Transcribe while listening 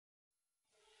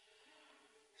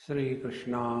Sri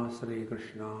Krishna, Sri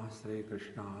Krishna, Sri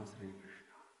Krishna, Sri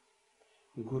Krishna.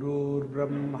 Gurur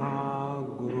Brahma,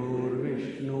 Gurur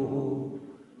Vishnu,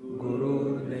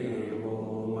 Gurur Devo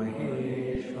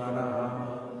Maheshwara,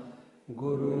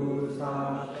 Guru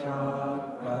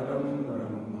Sakshat Param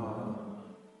Brahma,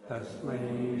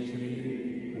 Tasmai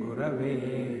Shri Gurave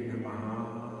Namaha,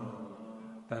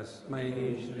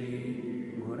 Tasmai Shri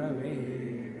Gurave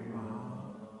Namaha.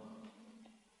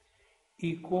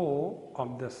 Echo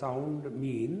of the sound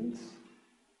means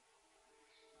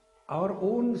our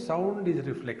own sound is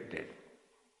reflected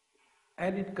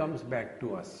and it comes back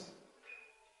to us.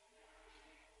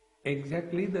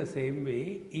 Exactly the same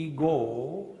way,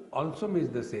 ego also means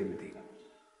the same thing.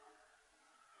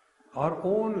 Our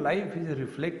own life is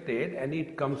reflected and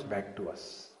it comes back to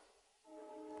us.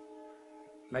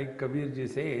 Like Kabirji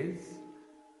says,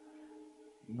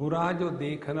 Bura jo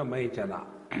dekhana mai chala.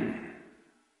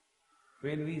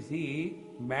 When we see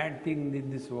bad things in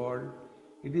this world,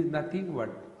 it is nothing but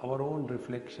our own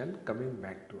reflection coming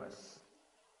back to us.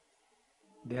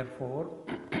 Therefore,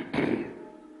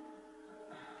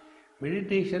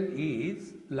 meditation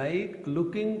is like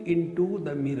looking into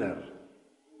the mirror.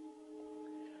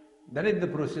 That is the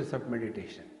process of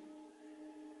meditation.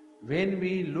 When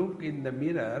we look in the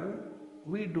mirror,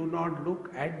 we do not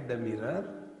look at the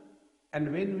mirror,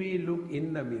 and when we look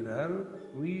in the mirror,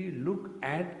 we look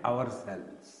at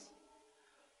ourselves.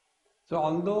 So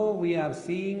although we are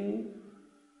seeing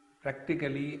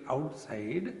practically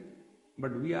outside,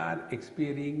 but we are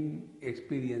experiencing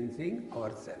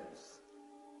ourselves.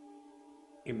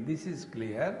 If this is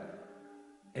clear,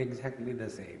 exactly the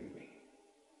same way.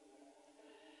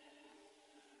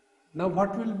 Now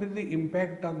what will be the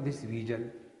impact of this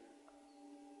vision?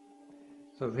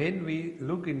 So when we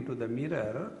look into the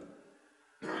mirror,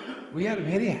 we are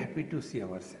very happy to see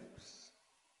ourselves.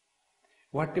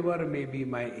 Whatever may be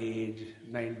my age,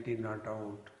 90 not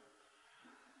out,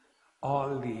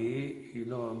 all the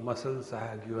muscles I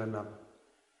have given up,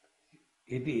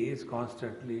 it is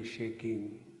constantly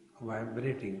shaking,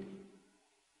 vibrating.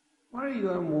 Why you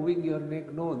are moving your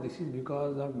neck? No, this is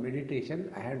because of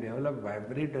meditation I have developed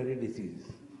vibratory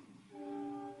disease.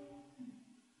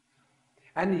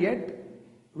 And yet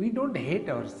we don't hate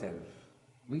ourselves.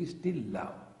 We still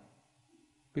love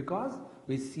because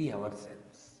we see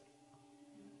ourselves.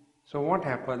 So what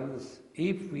happens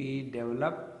if we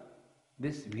develop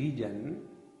this vision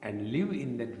and live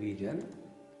in that vision,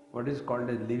 what is called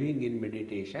as living in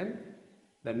meditation?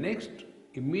 The next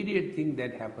immediate thing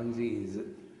that happens is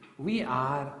we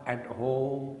are at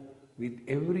home with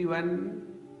everyone,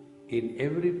 in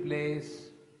every place,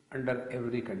 under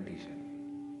every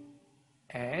condition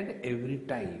and every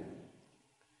time.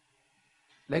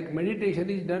 Like meditation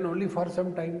is done only for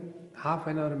some time, half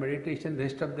an hour meditation,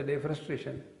 rest of the day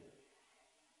frustration.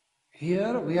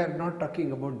 Here we are not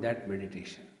talking about that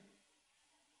meditation.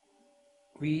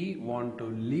 We want to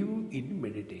live in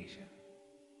meditation.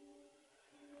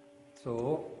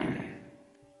 So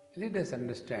let us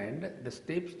understand the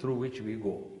steps through which we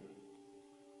go.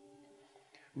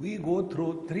 We go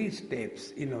through 3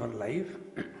 steps in our life.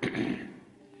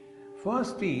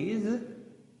 First is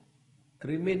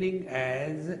remaining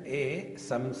as a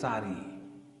samsari.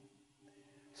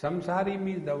 Samsari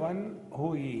means the one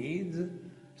who is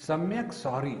samyak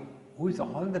sorry, who is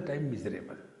all the time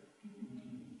miserable.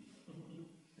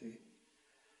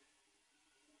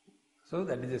 So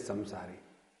that is a samsari.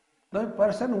 Now a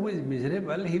person who is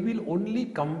miserable, he will only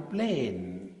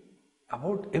complain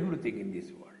about everything in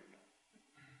this world.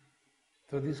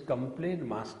 So these complaint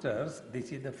masters,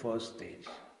 this is the first stage.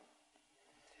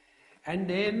 And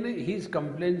then his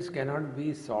complaints cannot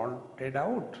be sorted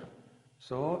out.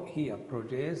 So he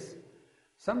approaches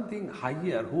something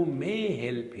higher who may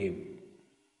help him.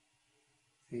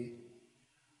 See?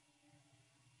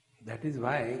 That is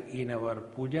why in our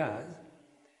pujas,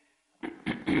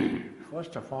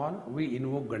 first of all, we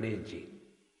invoke Ganeshji.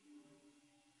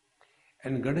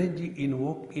 And Ganeshji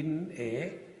invoked in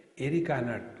a erica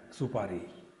nut, supari.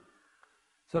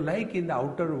 So like in the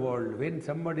outer world, when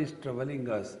somebody is troubling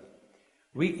us,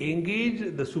 we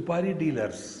engage the supari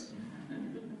dealers.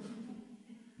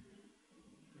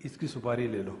 Iski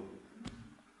supari le lo.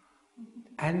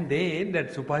 And then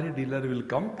that supari dealer will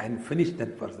come and finish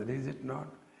that person, is it not?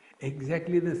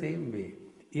 Exactly the same way.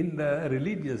 In the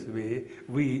religious way,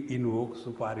 we invoke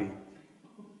supari.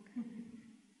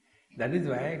 That is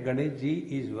why Ganeshji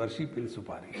is worshipped in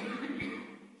supari.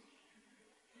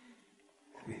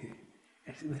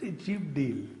 It's a very cheap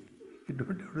deal. You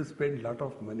don't have to spend a lot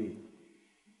of money.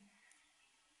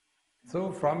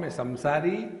 So from a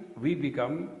samsari, we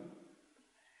become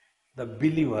the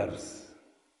believers.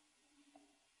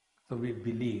 So we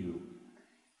believe,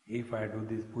 if I do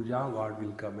this puja, God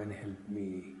will come and help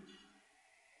me.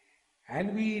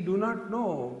 And we do not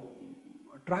know,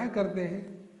 try karte hai.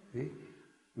 See?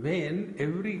 When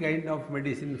every kind of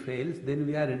medicine fails, then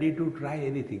we are ready to try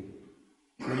anything.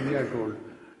 When we are told,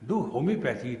 do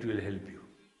homeopathy, it will help you.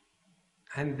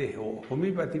 And the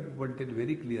homeopathy people tell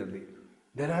very clearly,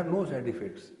 there are no side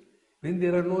effects. When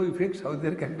there are no effects, how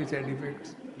there can be side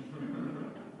effects?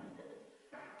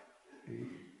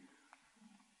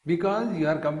 Because you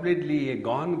are completely a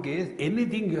gone case,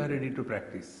 anything you are ready to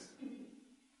practice.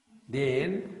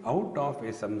 Then out of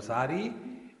a samsari,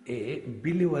 a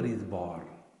believer is born.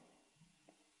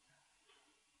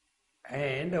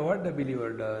 And what the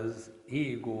believer does,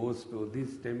 he goes to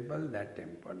this temple,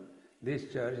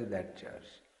 this church, that church,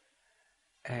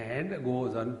 and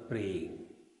goes on praying.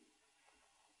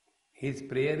 His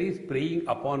prayer is praying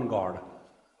upon God,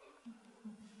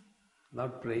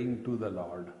 not praying to the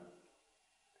Lord.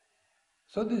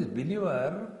 So this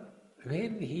believer,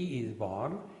 when he is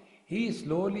born, he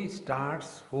slowly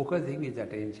starts focusing his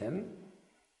attention.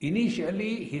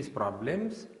 Initially his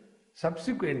problems,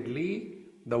 subsequently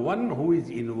the one who is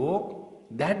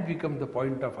invoked, that becomes the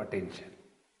point of attention.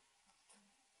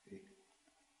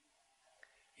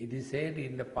 It is said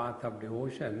in the path of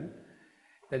devotion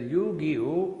that you give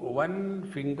one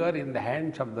finger in the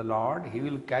hands of the Lord, He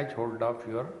will catch hold of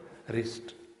your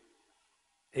wrist.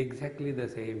 Exactly the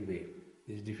same way.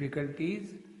 These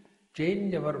difficulties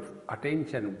change our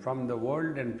attention from the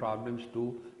world and problems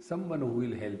to someone who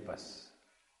will help us.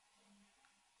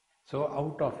 So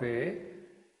out of a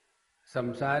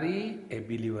samsari, a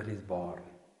believer is born.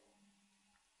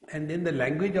 And then the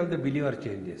language of the believer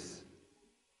changes.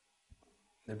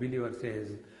 The believer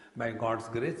says, by God's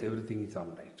grace, everything is all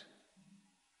right.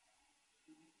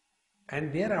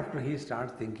 And thereafter he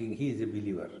starts thinking he is a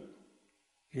believer.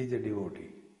 He is a devotee.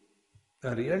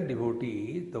 The real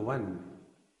devotee is the one,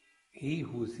 he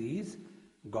who sees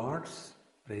God's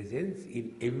presence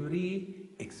in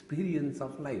every experience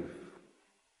of life.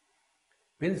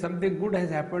 When something good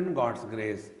has happened, God's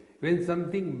grace. When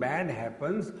something bad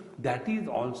happens, that is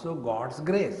also God's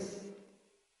grace.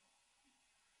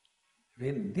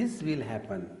 When this will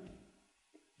happen,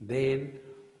 then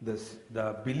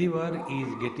the believer is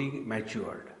getting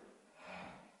matured.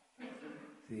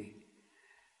 See,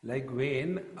 like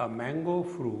when a mango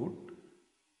fruit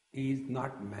is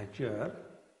not mature,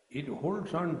 it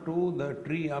holds on to the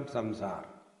tree of samsara.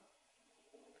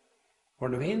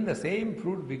 But when the same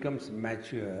fruit becomes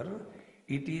mature,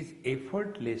 it is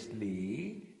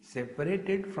effortlessly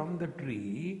separated from the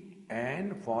tree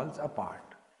and falls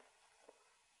apart.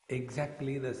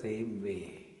 Exactly the same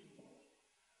way.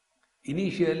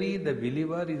 Initially, the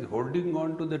believer is holding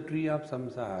on to the tree of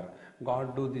samsara.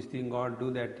 God do this thing, God do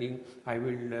that thing, I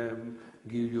will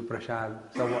give you prasad,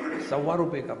 sawa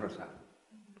rupe ka prasad.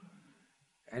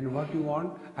 And what you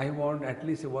want? I want at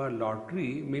least a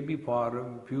lottery, maybe for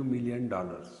a few $1 million.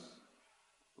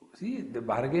 See, the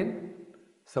bargain,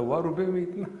 sawa rupe mein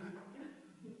itna.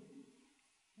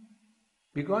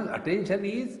 Because attention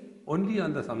is only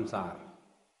on the samsara.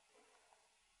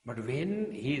 But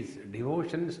when his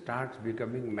devotion starts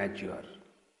becoming mature,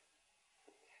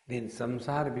 then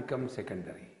samsara becomes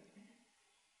secondary.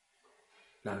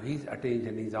 Now his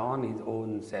attention is on his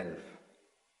own self.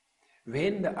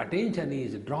 When the attention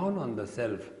is drawn on the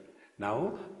self,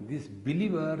 now this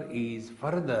believer is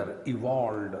further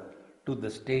evolved to the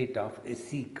state of a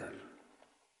seeker.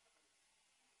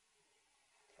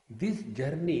 This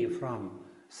journey from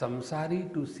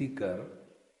samsari to seeker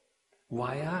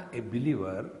via a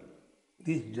believer,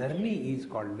 this journey is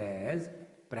called as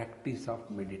practice of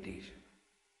meditation.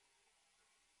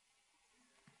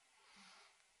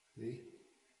 See?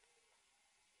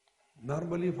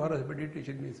 Normally for us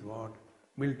meditation means what?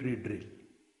 Military drill.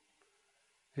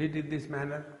 Sit in this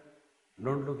manner,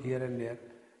 don't look here and there.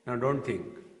 Now don't think.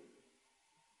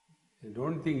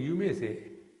 Don't think, you may say,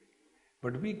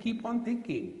 but we keep on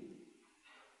thinking.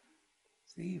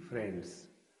 See friends,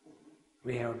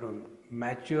 we have to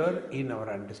mature in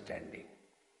our understanding.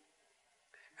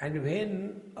 And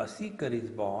when a seeker is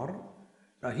born,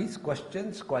 now his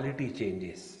questions quality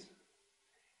changes.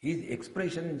 His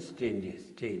expressions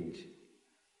change.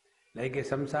 Like a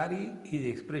samsari, his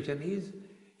expression is,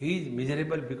 he is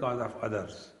miserable because of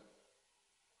others.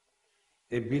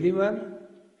 A believer,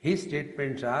 his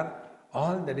statements are,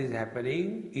 all that is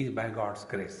happening is by God's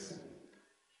grace.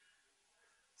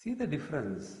 See the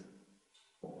difference.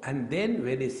 And then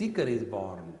when a seeker is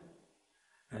born,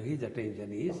 his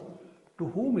attention is to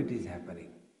whom it is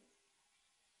happening.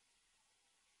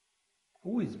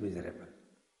 Who is miserable?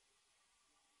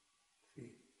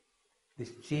 See,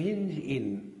 This change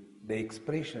in the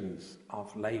expressions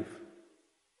of life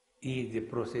is a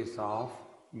process of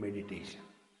meditation.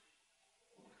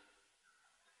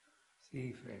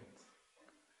 See, friends.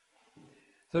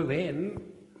 So when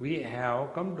we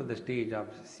have come to the stage of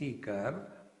seeker,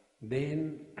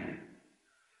 then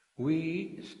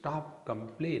we stop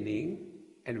complaining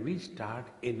and we start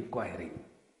inquiring.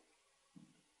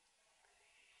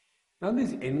 Now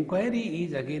this inquiry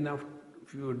is again of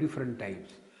few different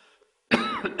types.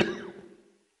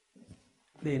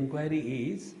 The inquiry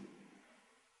is,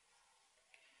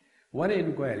 one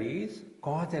inquiry is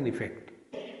cause and effect.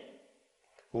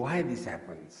 Why this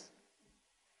happens?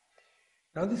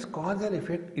 Now this cause and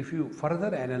effect, if you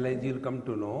further analyze, you'll come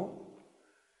to know,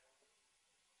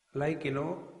 like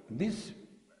this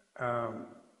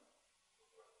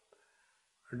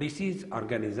disease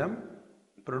organism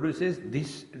produces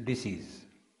this disease.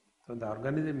 So the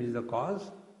organism is the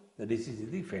cause, the disease is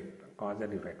the effect, cause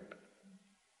and effect.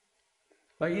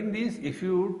 So in this, if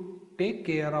you take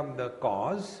care of the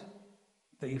cause,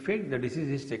 the effect, the disease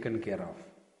is taken care of.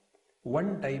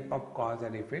 One type of cause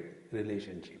and effect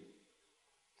relationship.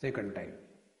 Second type,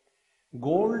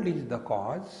 gold is the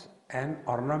cause and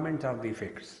ornaments are the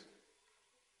effects.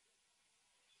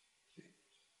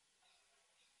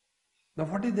 Now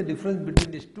what is the difference between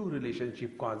these two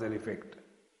relationships, cause and effect?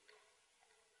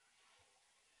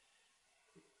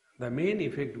 The main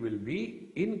effect will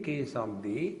be, in case of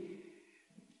the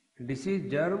disease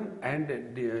germ and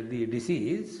the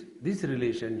disease, this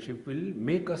relationship will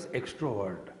make us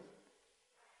extrovert.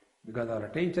 Because our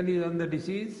attention is on the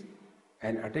disease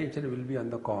and attention will be on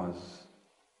the cause.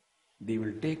 They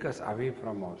will take us away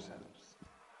from ourselves.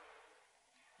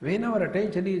 When our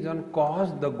attention is on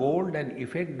cause, the gold, and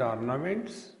effect, the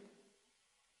ornaments,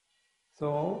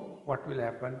 so what will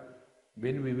happen?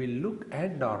 When we will look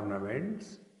at the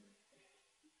ornaments,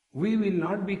 we will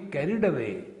not be carried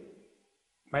away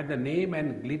by the name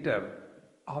and glitter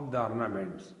of the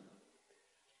ornaments,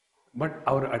 but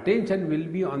our attention will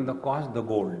be on the cause, the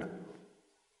gold.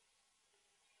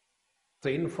 So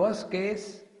in first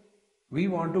case, we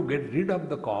want to get rid of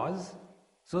the cause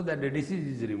so that the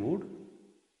disease is removed.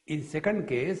 In second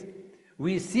case,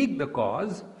 we seek the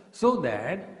cause so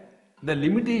that the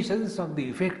limitations of the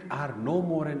effect are no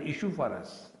more an issue for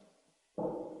us.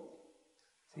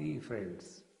 See,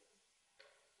 friends.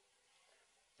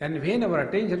 And when our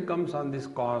attention comes on this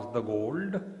cause, the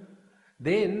gold,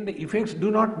 then the effects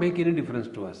do not make any difference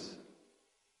to us.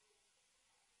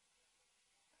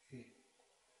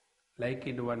 Like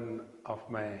in one of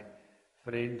my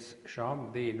friends'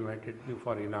 shop, they invited me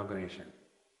for inauguration.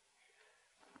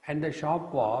 And the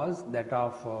shop was that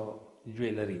of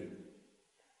jewellery.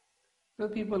 So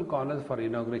people call us for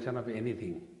inauguration of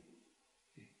anything.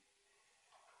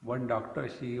 One doctor,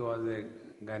 she was a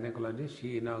gynecologist,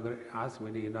 she asked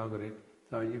me to inaugurate.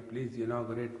 Swami, please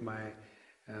inaugurate my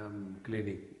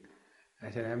clinic. I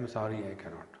said, I am sorry, I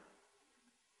cannot.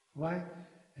 Why?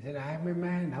 I said, I am a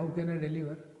man, how can I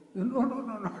deliver? No,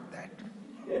 not that.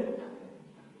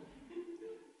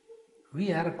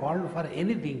 We are called for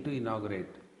anything to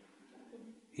inaugurate.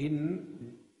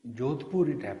 In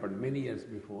Jodhpur it happened many years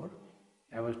before.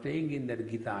 I was staying in that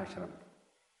Gita ashram.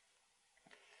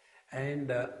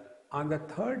 And on the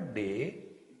third day,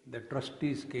 the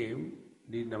trustees came,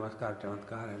 did Namaskar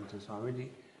Chamatkar, and said, Swamiji,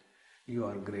 you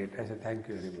are great. I said, thank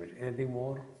you very much. Anything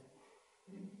more?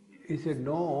 He said,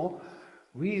 no,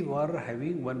 we were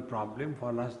having one problem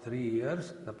for last 3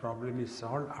 years. The problem is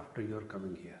solved after your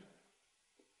coming here.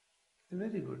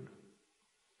 Very good.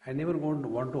 I never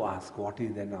want to ask what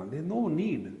is that now. There is no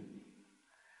need.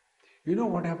 You know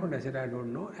what happened? I said, I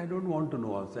don't know. I don't want to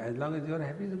know also. As long as you are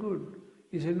happy, it's good.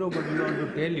 He said, no, but we want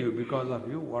to tell you because of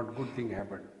you what good thing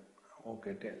happened.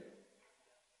 Okay, tell.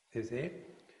 They say,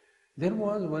 there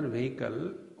was one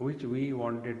vehicle which we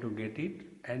wanted to get it,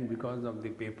 and because of the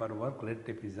paperwork, red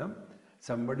tapeism,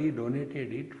 somebody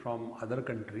donated it from other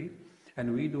country,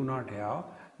 and we do not have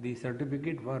the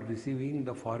certificate for receiving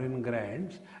the foreign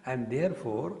grants, and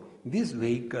therefore this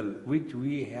vehicle which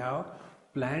we have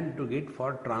planned to get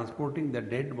for transporting the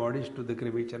dead bodies to the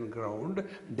cremation ground,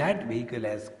 that vehicle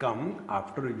has come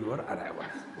after your arrival.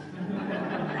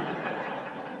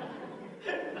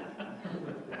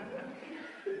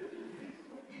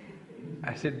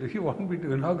 I said, do you want me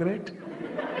to inaugurate?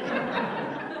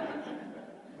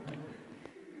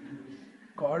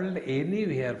 Called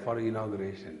anywhere for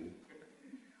inauguration.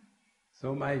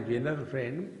 So my jeweler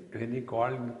friend, when he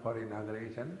called me for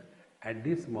inauguration, at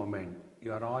this moment,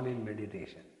 you are all in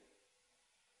meditation.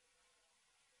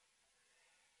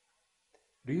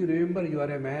 Do you remember you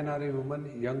are a man or a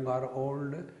woman, young or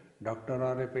old, doctor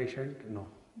or a patient? No.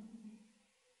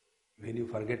 when you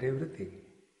forget everything,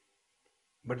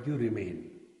 but you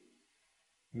remain.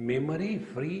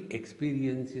 Memory-free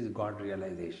experience is God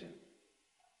realization.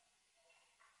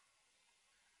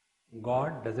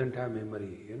 God doesn't have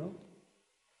memory,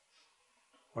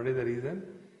 What is the reason?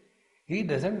 He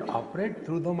doesn't operate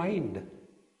through the mind.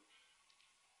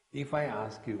 If I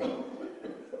ask you,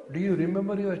 do you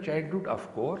remember your childhood?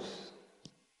 Of course.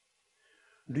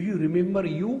 Do you remember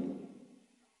you?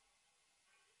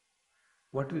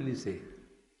 What will you say?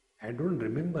 I don't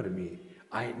remember me.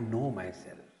 I know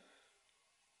myself.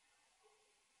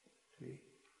 See?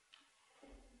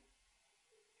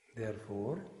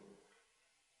 Therefore,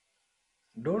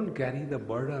 don't carry the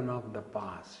burden of the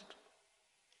past.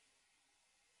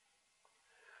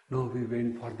 No, we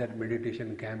went for that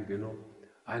meditation camp,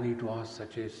 and it was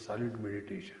such a solid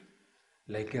meditation,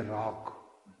 like a rock.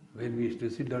 When we used to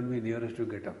sit down, we nearest to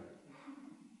get up.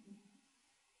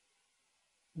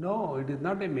 No, it is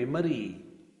not a memory.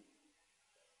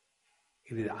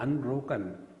 It is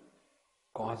unbroken,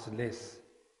 causeless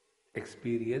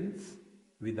experience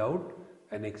without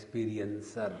an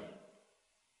experiencer.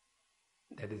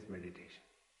 That is meditation.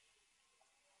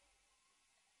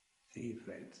 See,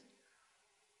 friends.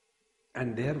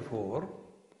 And therefore,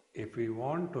 if we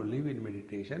want to live in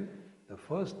meditation, the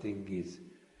first thing is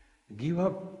give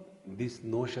up this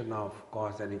notion of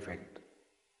cause and effect.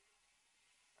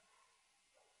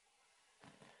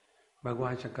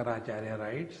 Bhagavan Shankaracharya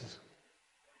writes,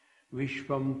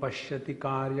 Vishvam pashyati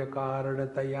karya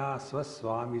karanataya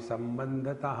swaswami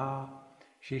sambandhataha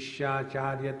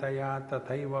Shishyacharya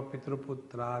tathaiva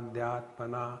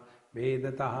pitruputradhyatmana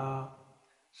vedataha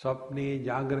Swapne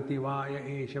jagrati vaya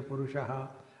esha purushaha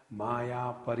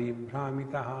maya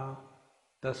paribhramitaha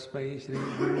tasmai Sri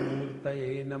Guru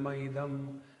Murtaye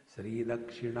namaidam Sri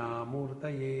Dakshina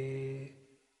Murtaye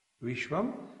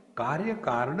Vishvam karya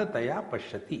karanataya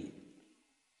pashyati.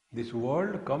 This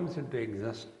world comes into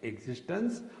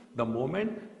existence the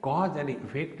moment cause and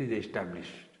effect is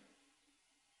established.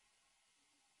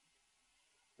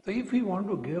 So if we want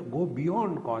to go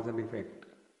beyond cause and effect,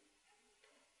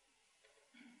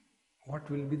 what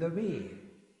will be the way?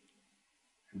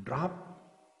 Drop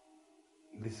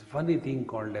this funny thing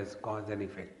called as cause and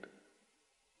effect.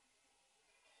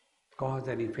 Cause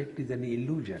and effect is an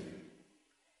illusion.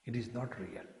 It is not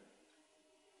real.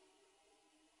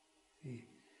 See?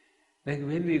 Like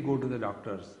when we go to the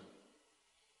doctors,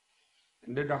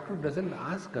 the doctor doesn't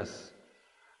ask us,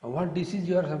 what disease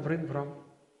you are suffering from?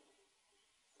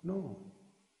 No.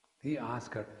 He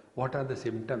asks her, what are the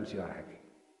symptoms you are having?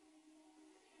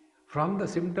 From the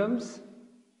symptoms,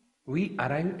 we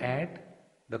arrive at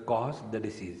the cause, the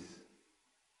disease.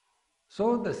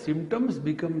 So the symptoms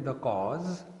become the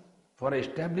cause for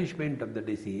establishment of the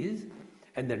disease,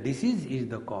 and the disease is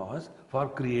the cause for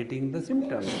creating the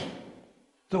symptoms.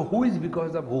 So who is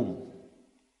because of whom?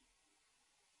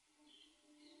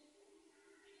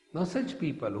 Now such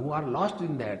people who are lost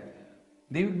in that,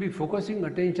 they will be focusing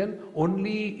attention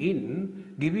only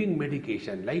in giving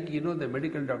medication. Like the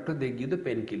medical doctor, they give the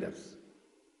painkillers.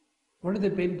 What is the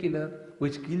painkiller?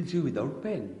 Which kills you without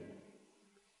pain.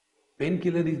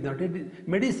 Painkiller is not a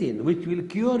medicine which will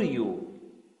cure you,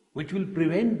 which will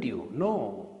prevent you.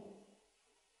 No.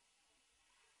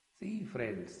 See,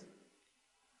 friends.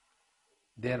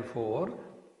 Therefore,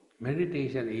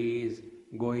 meditation is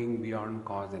going beyond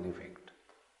cause and effect.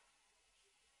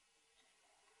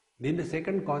 Then the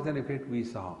second cause and effect we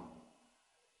saw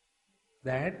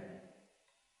that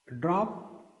drop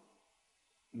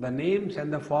the names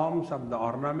and the forms of the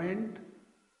ornament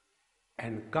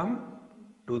and come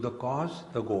to the cause,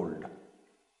 the gold.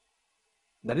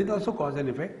 That is also cause and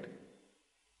effect.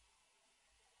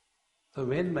 So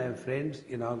when my friend's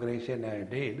inauguration I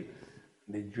did,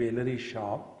 the jewellery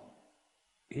shop,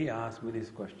 he asked me this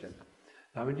question.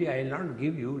 Swamiji, I will not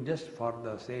give you just for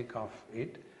the sake of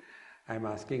it. I am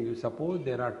asking you, suppose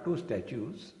there are two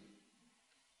statues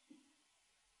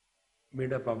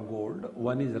made up of gold.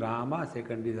 One is Rama,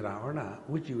 second is Ravana.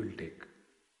 Which you will take?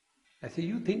 I say,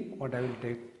 you think what I will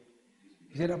take?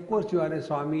 He said, of course you are a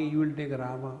Swami, you will take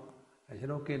Rama. I said,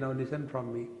 okay, now listen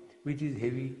from me. Which is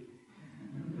heavy?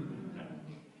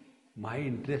 My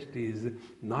interest is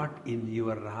not in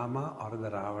your Rama or the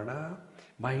Ravana.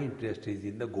 My interest is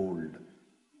in the gold.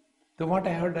 So what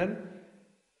I have done?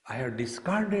 I have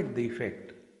discarded the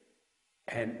effect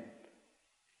and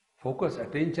focus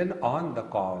attention on the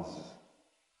cause.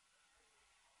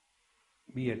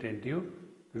 Be attentive.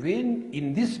 When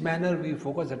in this manner we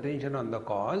focus attention on the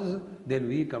cause, then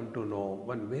we come to know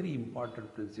one very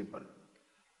important principle.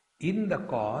 In the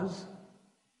cause,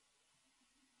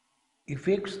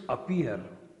 effects appear.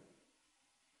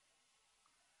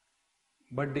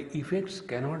 But the effects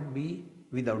cannot be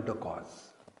without the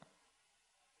cause.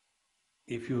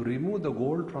 If you remove the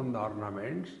gold from the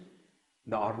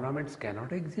ornaments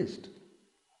cannot exist.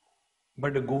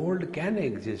 But the gold can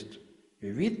exist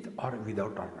with or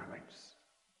without ornaments.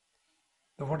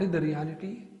 So what is the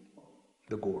reality?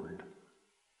 The gold.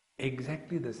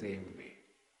 Exactly the same way.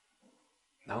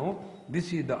 Now,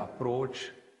 this is the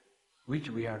approach which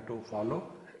we have to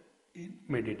follow in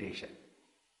meditation.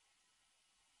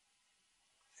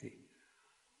 See.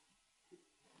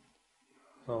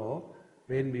 So,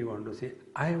 when we want to say,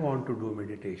 I want to do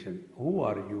meditation, who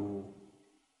are you?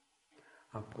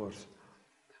 Of course,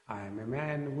 I am a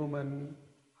man, woman,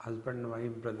 husband,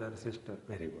 wife, brother, sister.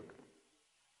 Very good.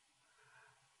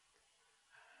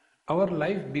 Our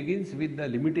life begins with the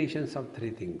limitations of three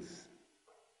things: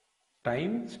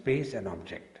 time, space and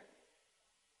object.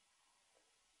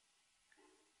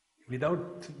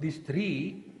 Without these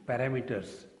three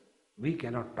parameters, we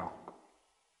cannot talk.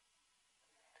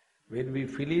 When we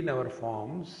fill in our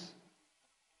forms,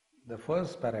 the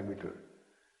first parameter,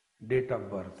 date of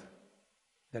birth,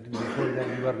 that is before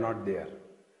that you are not there.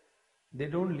 They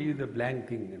don't leave the blank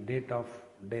thing, date of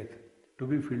death, to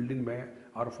be filled in by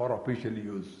or for official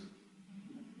use.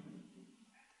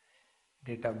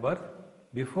 Date of birth,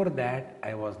 before that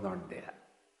I was not there.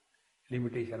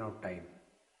 Limitation of time.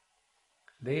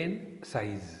 Then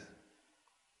size.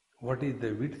 What is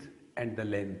the width and the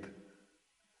length?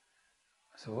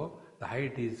 So the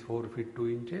height is 4 feet 2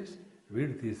 inches,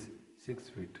 width is 6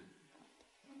 feet.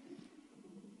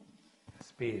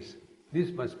 Space.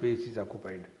 This much space is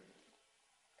occupied.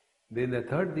 Then the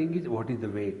third thing is, what is the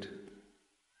weight?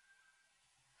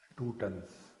 2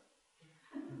 tons.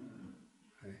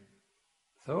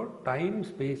 So time,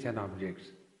 space and objects.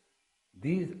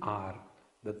 These are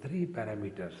the three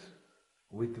parameters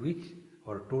with which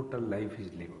our total life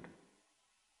is lived.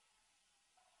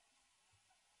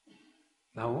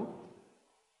 Now,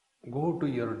 go to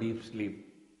your deep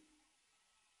sleep.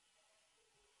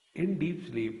 In deep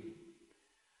sleep,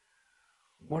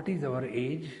 what is our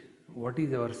age, what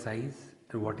is our size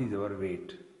and what is our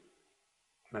weight?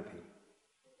 Nothing.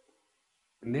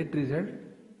 Net result,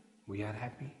 we are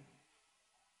happy.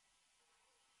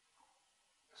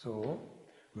 So,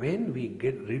 when we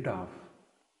get rid of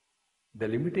the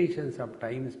limitations of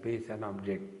time, space and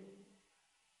object,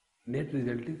 net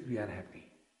result is we are happy.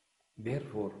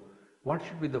 Therefore, what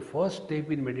should be the first step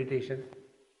in meditation?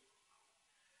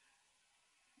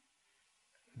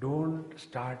 Don't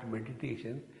start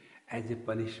meditation as a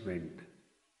punishment.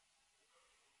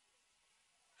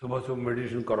 Subah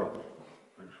meditation karo.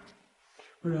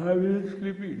 But I will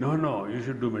sleepy. No, you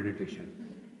should do meditation.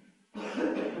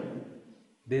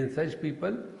 Then such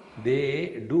people,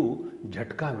 they do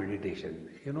jhatka meditation.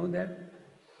 You know that?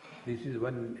 This is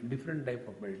one different type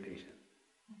of meditation.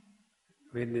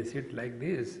 When they sit like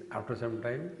this, after some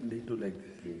time, they do like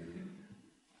this.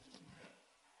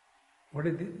 What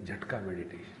is this? Jhatka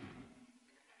meditation.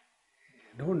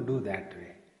 Don't do that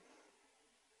way.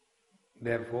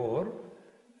 Therefore,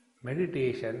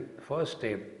 meditation, first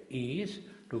step is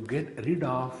to get rid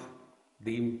of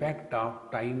the impact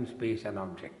of time, space and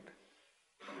object.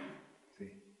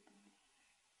 See?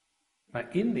 Now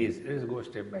in this, let us go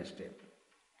step by step.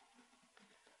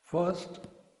 First,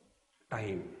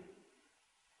 time.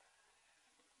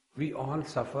 We all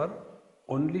suffer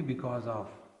only because of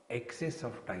excess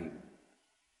of time.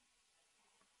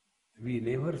 We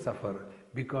never suffer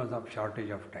because of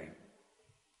shortage of time.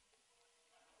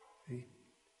 See?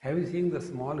 Have you seen the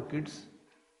small kids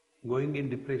going in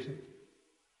depression?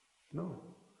 No.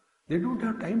 They don't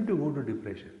have time to go to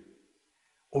depression.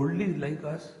 Oldies like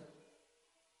us,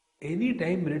 any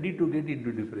time ready to get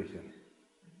into depression.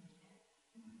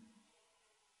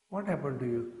 What happened to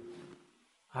you?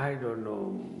 I don't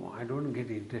know. I don't get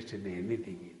interested in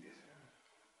anything in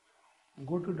this.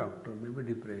 Go to doctor,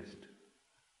 maybe depressed.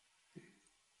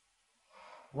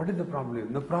 What is the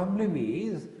problem? The problem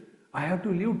is, I have to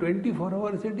live 24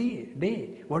 hours a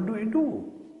day. What do I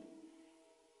do?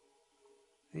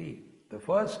 See, the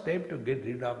first step to get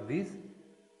rid of this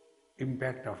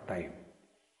impact of time.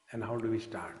 And how do we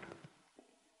start?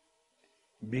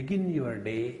 Begin your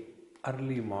day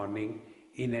early morning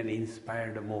in an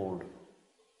inspired mode.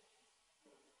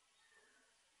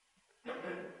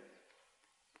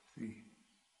 See,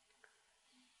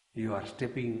 you are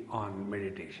stepping on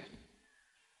meditation.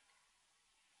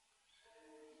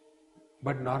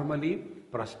 But normally,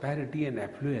 prosperity and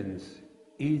affluence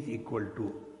is equal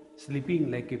to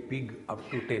sleeping like a pig up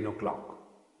to 10 o'clock.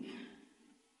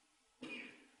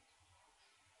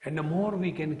 And the more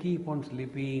we can keep on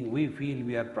sleeping, we feel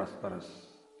we are prosperous.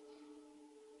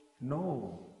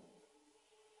 No.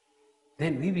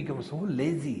 then we become so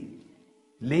lazy.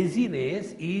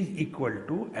 Laziness is equal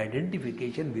to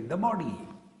identification with the body.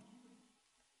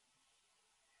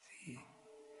 See?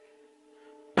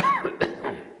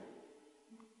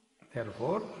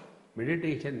 Therefore,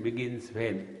 meditation begins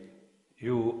when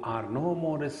you are no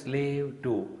more a slave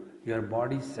to your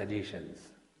body's suggestions.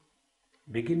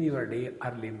 Begin your day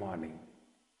early morning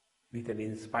with an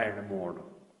inspired mode.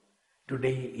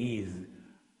 Today is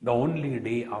the only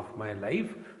day of my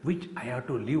life which I have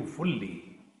to live fully.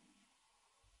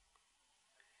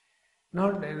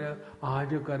 Not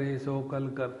aaj kare so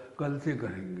kal se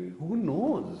karenge. Who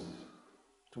knows?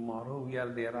 Tomorrow we are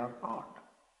there or not.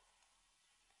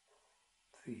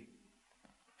 See.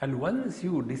 And once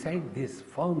you decide this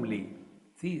firmly,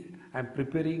 see, I am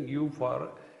preparing you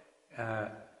for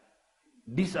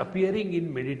disappearing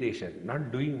in meditation,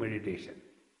 not doing meditation.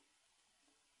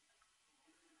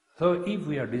 So if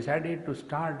we have decided to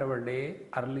start our day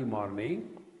early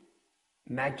morning,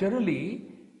 naturally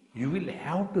you will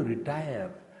have to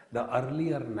retire the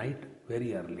earlier night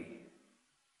very early.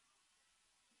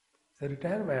 So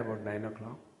retire by about 9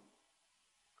 o'clock.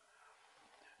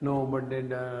 No, but then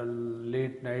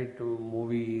late night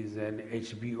movies and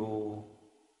HBO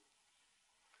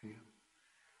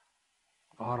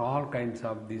or all kinds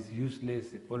of these useless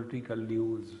political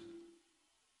news.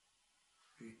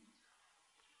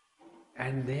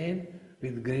 And then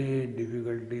with great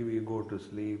difficulty we go to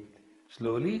sleep.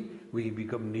 Slowly we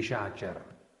become nishachar.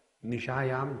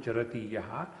 Nishayam charati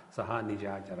yaha saha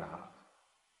nishacharaha.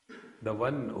 The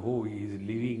one who is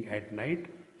living at night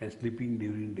and sleeping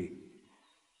during day.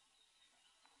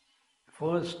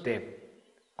 First step,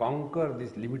 conquer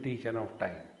this limitation of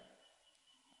time.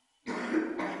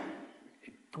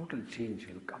 A total change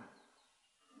will come.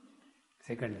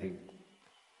 Second thing,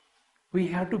 we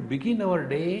have to begin our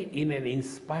day in an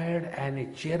inspired and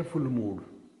a cheerful mood.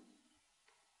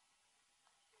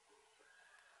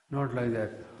 Not like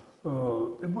that.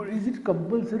 But is it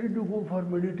compulsory to go for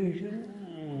meditation?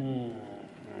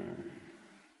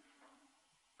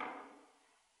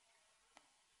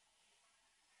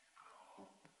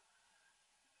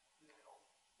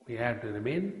 We have to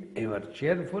remain ever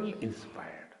cheerful,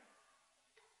 inspired.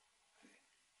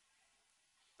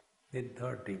 Then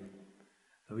third thing,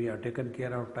 we have taken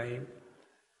care of time,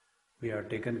 we have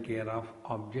taken care of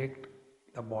object,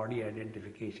 the body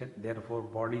identification. Therefore,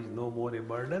 body is no more a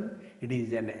burden, it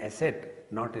is an asset,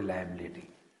 not a liability.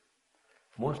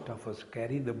 Most of us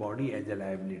carry the body as a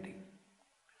liability.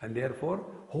 And therefore,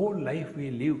 whole life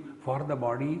we live for the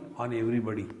body on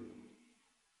everybody.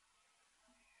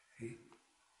 See?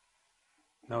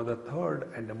 Now the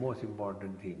third and the most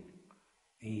important thing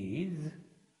is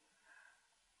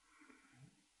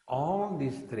all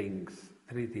these things,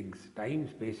 three things, time,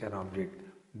 space and object,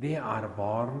 they are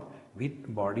born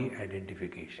with body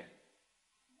identification.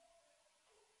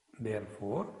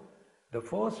 Therefore, the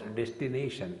first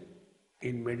destination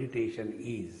in meditation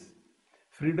is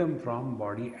freedom from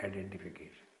body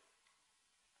identification.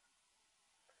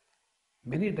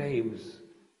 Many times,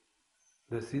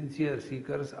 the sincere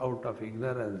seekers out of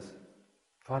ignorance,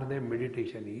 for them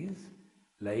meditation is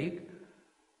like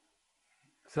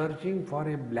searching for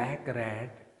a black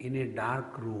rat in a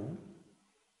dark room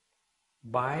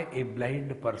by a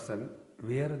blind person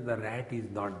where the rat is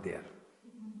not there.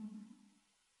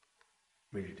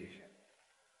 Meditation.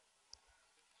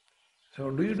 So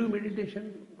do you do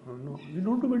meditation? No, we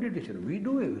don't do meditation. We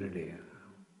do every day.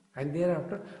 And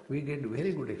thereafter we get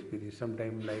very good experience.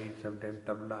 Sometimes light, sometimes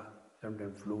tabla,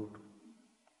 sometimes flute.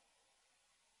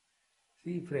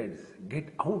 See friends,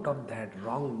 get out of that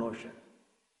wrong notion.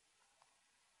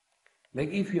 Like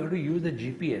if you have to use the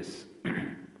GPS,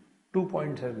 2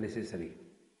 points are necessary.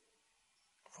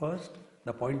 First,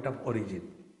 the point of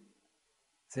origin.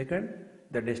 Second,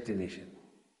 the destination.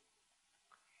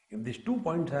 If these 2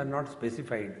 points are not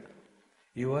specified,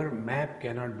 your map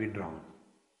cannot be drawn.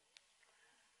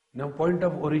 Now, point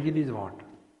of origin is what?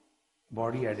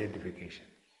 Body identification.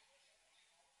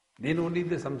 Then only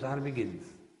the samsara begins.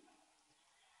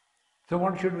 So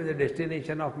what should be the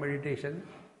destination of meditation?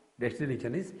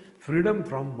 Destination is freedom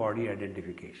from body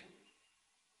identification.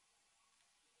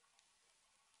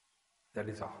 That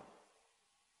is all.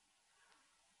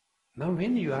 Now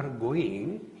when you are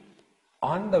going,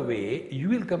 on the way you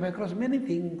will come across many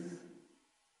things.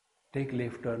 Take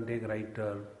left turn, take right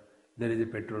turn, there is a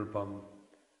petrol pump.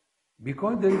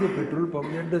 Because there is a petrol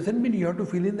pump, that doesn't mean you have to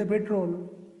fill in the petrol.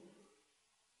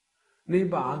 नहीं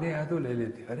आ गया तो ले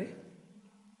लेते. अरे,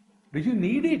 did you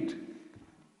need it?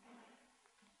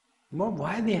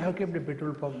 Why they have kept a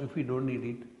petrol pump if we don't need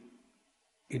it?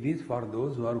 It is for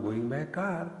those who are going by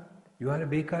car. You are a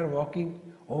baker walking.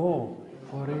 Oh,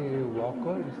 For a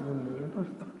walker, it's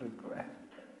not required.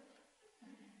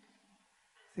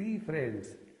 See, friends,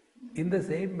 in the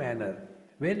same manner,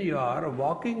 when you are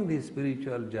walking the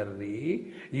spiritual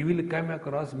journey, you will come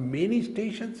across many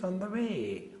stations on the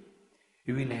way.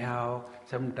 You will have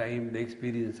sometime the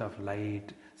experience of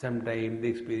light, sometime the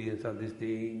experience of this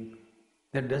thing.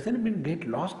 That doesn't mean get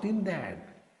lost in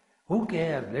that. Who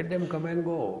cares? Let them come and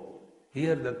go.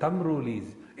 Here the thumb rule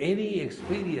is, any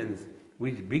experience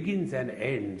which begins and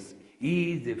ends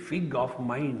is a fig of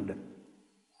mind.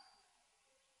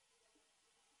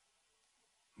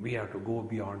 We have to go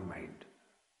beyond mind.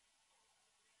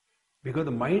 Because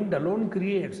the mind alone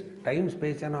creates time,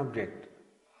 space and object.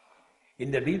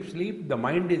 In the deep sleep, the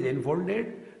mind is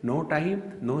enfolded, no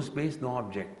time, no space, no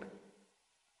object.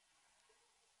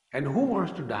 And who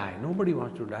wants to die? Nobody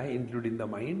wants to die, including the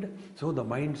mind. So the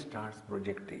mind starts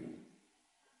projecting.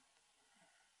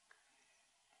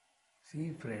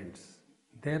 See, friends,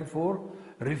 therefore,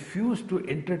 refuse to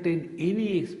entertain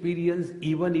any experience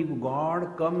even if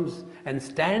God comes and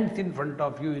stands in front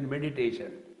of you in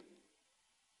meditation.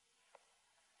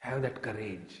 Have that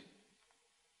courage.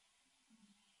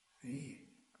 See?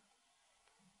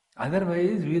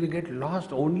 Otherwise, we will get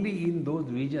lost only in those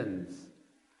visions.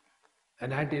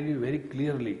 And I tell you very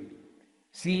clearly,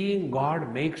 seeing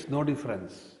God makes no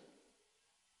difference,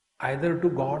 either to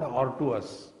God or to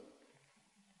us.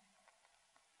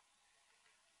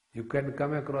 You can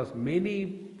come across many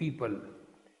people,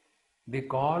 they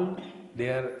call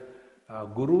their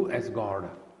guru as God,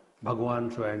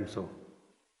 Bhagwan so and so.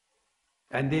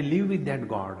 And they live with that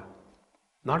God,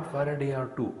 not for a day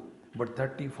or two, but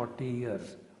 30, 40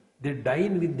 years. They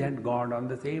dine with that God on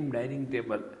the same dining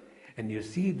table, and you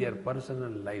see their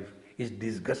personal life is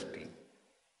disgusting.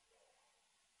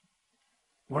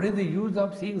 What is the use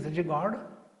of seeing such a God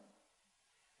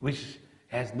which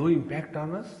has no impact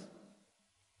on us?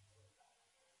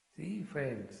 See,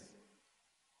 friends,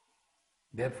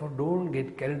 therefore don't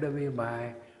get carried away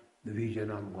by the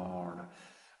vision of God.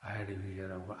 I had a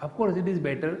vision of God. Of course, it is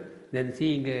better than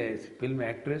seeing a film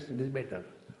actress, it is better.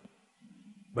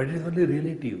 But it is only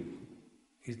relative,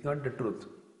 it's not the truth.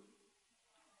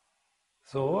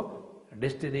 So,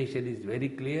 destination is very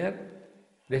clear.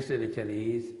 Destination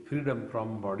is freedom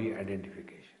from body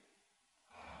identification.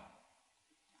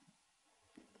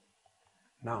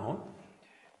 Now,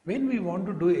 when we want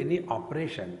to do any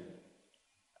operation,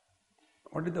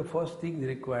 what is the first thing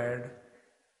required?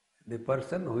 The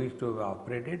person who is to be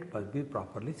operated must be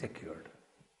properly secured.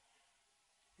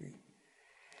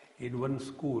 In one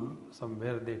school,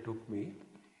 somewhere they took me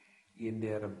in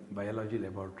their biology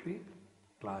laboratory,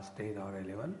 class 10 or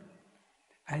 11,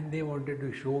 and they wanted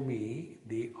to show me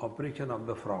the operation of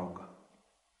the frog,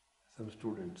 some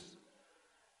students.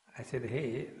 I said,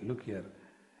 hey, look here,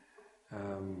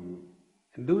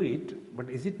 do it, but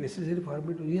is it necessary for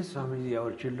me to? Yes, Swamiji,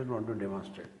 our children want to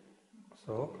demonstrate.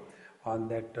 So, on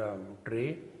that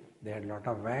tray, they had a lot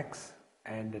of wax,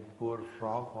 and that poor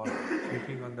frog was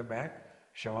sleeping on the back,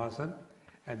 Shavasana,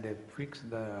 and they fixed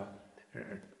the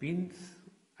pins.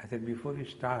 I said, before you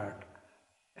start,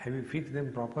 have you fixed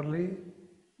them properly?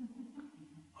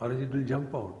 Or it will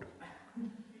jump out.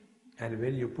 And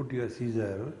when you put your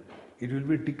scissor, it will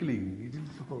be tickling, it will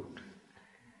jump out.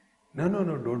 No,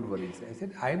 don't worry. I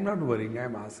said, I am not worrying, I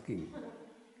am asking.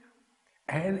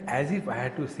 And as if I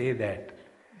had to say that,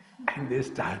 and they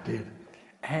started.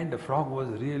 And the frog was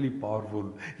really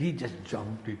powerful. He just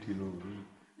jumped it,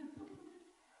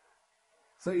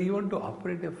 So even to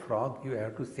operate a frog, you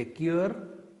have to secure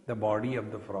the body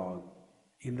of the frog.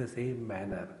 In the same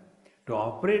manner, to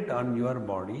operate on your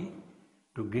body,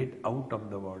 to get out of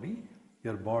the body,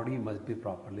 your body must be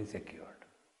properly secured.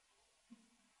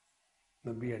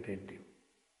 Now be attentive.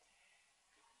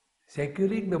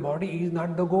 Securing the body is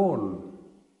not the goal.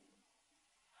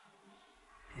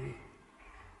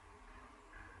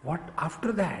 What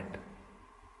after that?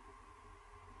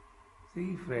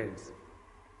 See, friends,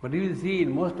 but you will see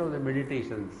in most of the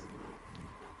meditations,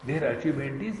 their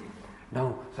achievement is,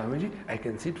 now Swamiji, I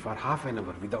can sit for half an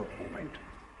hour without movement.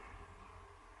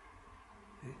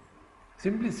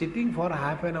 Simply sitting for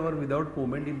half an hour without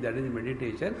movement, if that is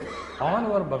meditation,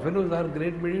 all our buffaloes are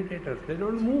great meditators, they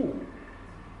don't move.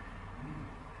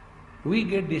 We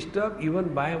get disturbed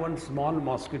even by one small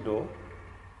mosquito,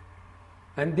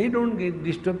 and they don't get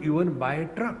disturbed even by a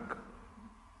truck.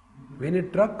 When a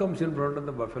truck comes in front of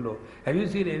the buffalo, have you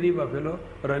seen any buffalo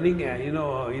running, in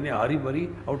a hurry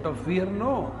out of fear?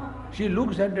 No. She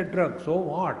looks at the truck, so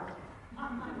what?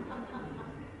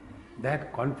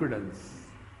 That confidence.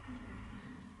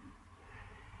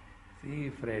 See,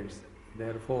 friends,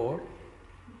 therefore,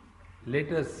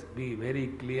 let us be very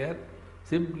clear.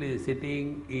 Simply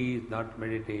sitting is not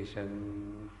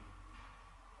meditation.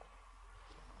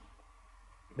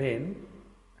 Then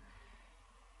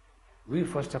we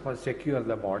first of all secure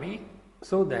the body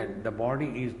so that the body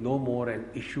is no more an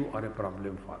issue or a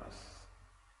problem for us.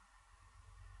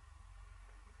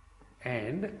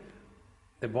 And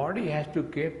the body has to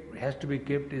be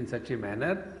kept in such a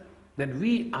manner that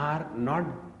we are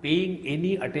not paying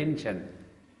any attention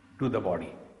to the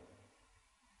body.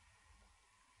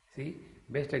 See,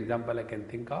 best example I can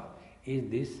think of is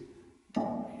this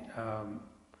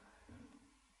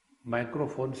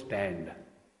microphone stand.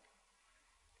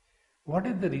 What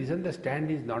is the reason the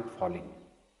stand is not falling?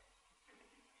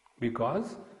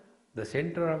 Because the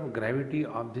center of gravity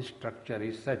of this structure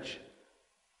is such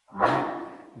that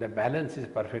the balance is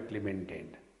perfectly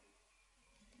maintained.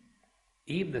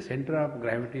 If the center of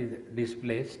gravity is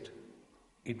displaced,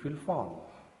 it will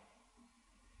fall.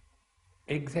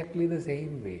 Exactly the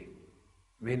same way,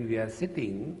 when we are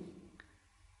sitting,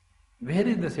 where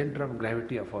is the center of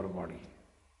gravity of our body?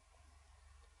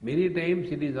 Many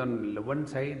times it is on one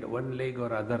side, one leg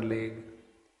or other leg.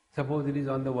 Suppose it is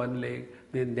on the one leg,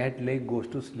 then that leg goes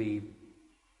to sleep.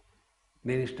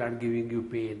 Then it starts giving you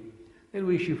pain. Then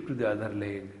we shift to the other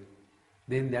leg.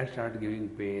 Then that starts giving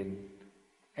pain.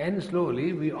 And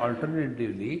slowly we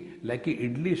alternatively, like a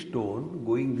idli stone,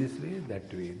 going this way,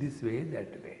 that way, this way,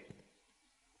 that way.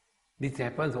 This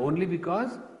happens only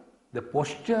because the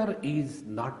posture is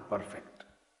not perfect.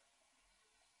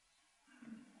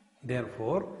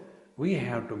 Therefore, we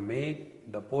have to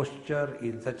make the posture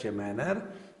in such a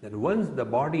manner that once the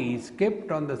body is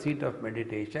kept on the seat of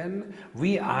meditation,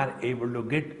 we are able to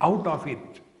get out of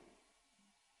it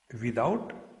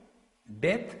without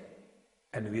death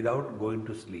and without going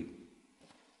to sleep.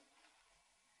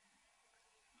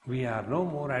 We are no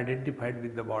more identified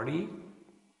with the body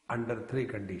under three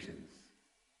conditions.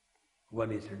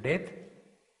 One is death,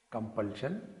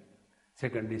 compulsion.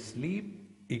 Second is sleep,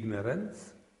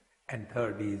 ignorance. And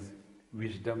third is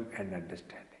wisdom and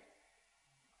understanding.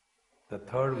 The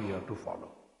third we have to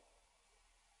follow.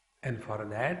 And for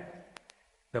that,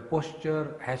 the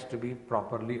posture has to be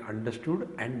properly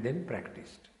understood and then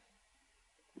practiced.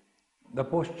 The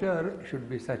posture should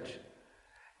be such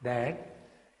that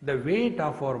the weight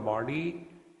of our body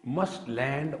must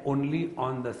land only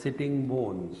on the sitting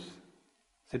bones.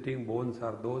 Sitting bones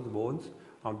are those bones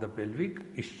of the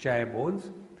pelvic, ischia bones,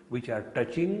 which are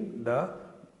touching the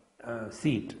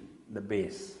seat, the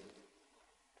base.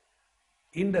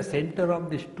 In the center of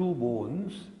these two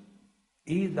bones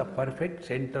is the perfect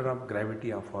center of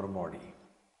gravity of our body.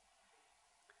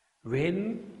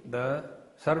 When the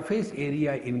surface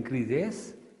area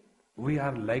increases, we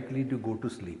are likely to go to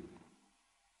sleep.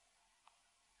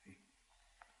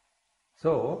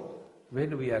 So,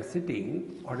 when we are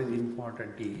sitting, what is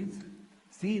important is,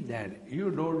 see that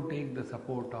you don't take the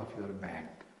support of your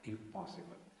back, if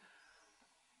possible.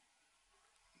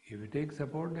 If you take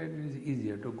support, then it is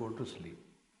easier to go to sleep.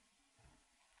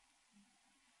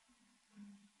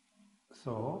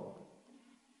 So,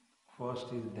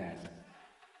 first is that.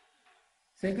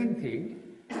 Second thing,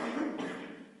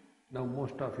 now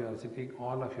most of you are sitting,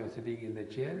 all of you are sitting in the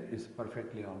chair, is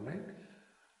perfectly alright.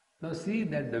 Now see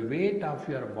that the weight of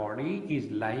your body is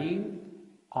lying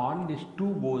on these two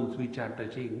bones which are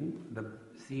touching the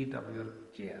seat of your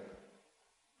chair.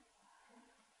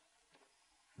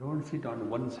 Don't sit on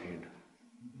one side,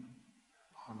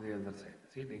 on the other side.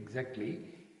 Sit exactly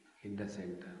in the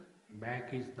center.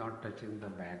 Back is not touching the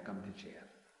back of the chair.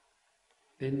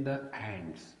 Then the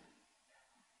hands.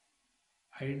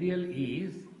 Ideal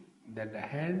is that the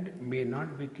hand may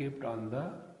not be kept on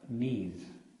the knees.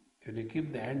 If you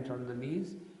keep the hands on the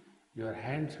knees, your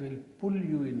hands will pull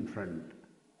you in front.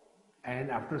 And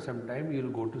after some time you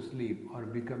will go to sleep or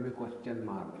become a question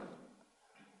mark.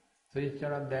 So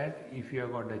instead of that, if you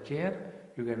have got a chair,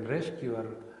 you can rest your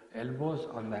elbows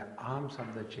on the arms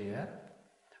of the chair,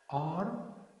 or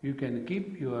you can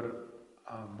keep your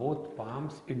both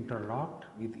palms interlocked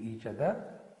with each other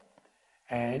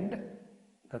and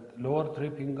the lower three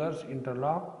fingers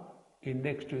interlocked,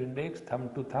 index to index, thumb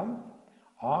to thumb,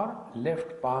 or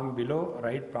left palm below,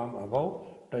 right palm above,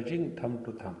 touching thumb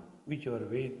to thumb. Whichever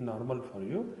way is normal for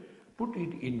you, put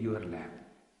it in your lap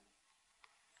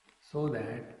so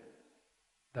that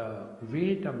the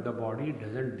weight of the body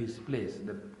doesn't displace.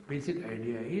 The basic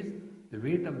idea is the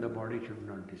weight of the body should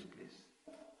not displace.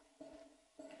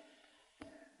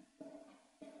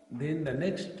 Then the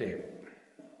next step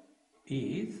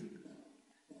is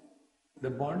the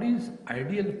body's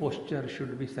ideal posture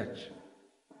should be such,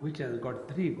 which has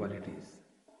got three qualities.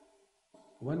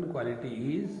 One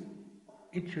quality is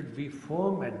it should be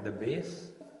firm at the base,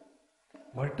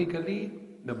 Vertically,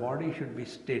 the body should be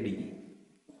steady.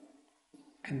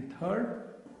 And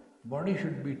third, body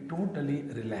should be totally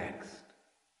relaxed.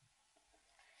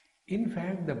 In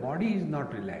fact, the body is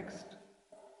not relaxed.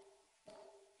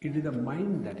 It is the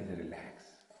mind that is relaxed.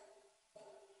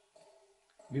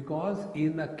 Because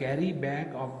in the carry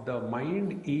bag of the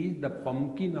mind is the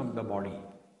pumpkin of the body.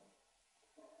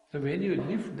 So when you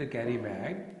lift the carry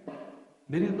bag,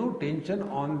 there is no tension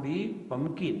on the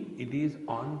pumpkin, it is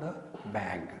on the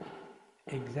bag.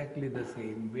 Exactly the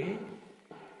same way,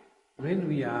 when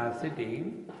we are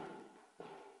sitting,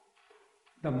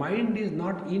 the mind is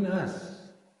not in us.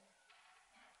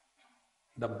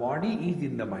 The body is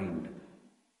in the mind.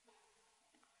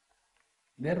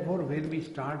 Therefore, when we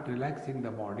start relaxing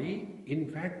the body, in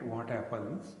fact what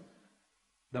happens,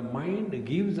 the mind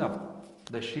gives up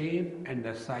the shape and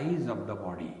the size of the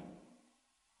body.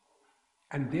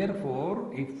 And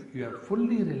therefore, if you are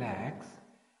fully relaxed,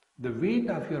 the weight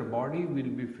of your body will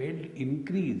be felt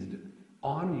increased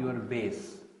on your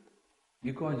base,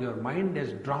 because your mind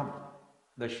has dropped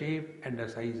the shape and the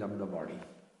size of the body.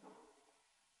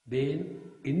 Then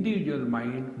individual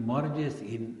mind merges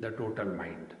in the total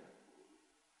mind.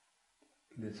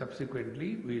 Then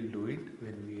subsequently we will do it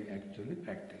when we actually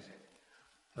practice it.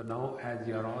 So now, as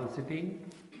you are all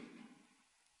sitting,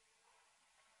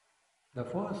 the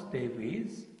first step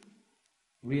is,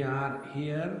 we are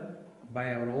here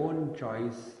by our own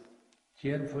choice,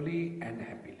 cheerfully and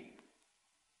happily.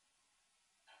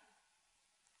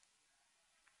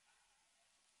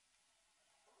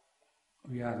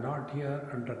 We are not here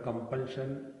under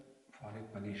compulsion for a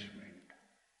punishment.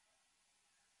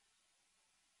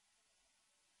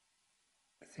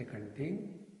 Second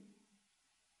thing,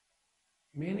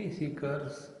 many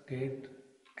seekers get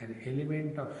an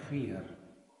element of fear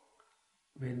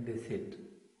when they sit.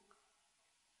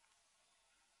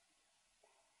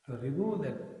 To remove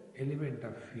that element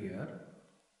of fear,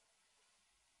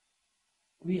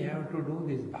 we have to do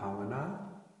this bhavana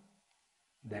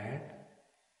that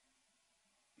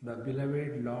the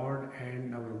beloved Lord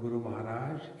and our Guru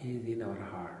Maharaj is in our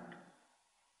heart.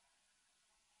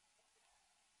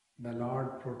 The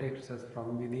Lord protects us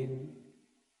from within,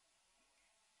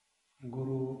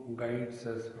 Guru guides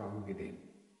us from within.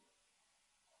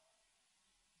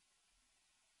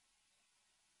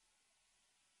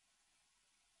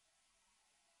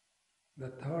 The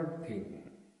third thing,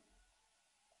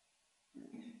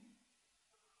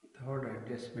 third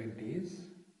adjustment is,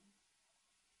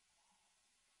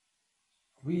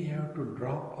 we have to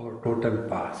drop our total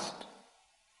past.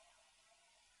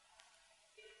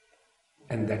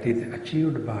 And that is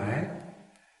achieved by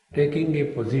taking a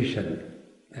position,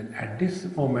 and at this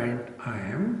moment I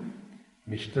am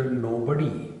Mr.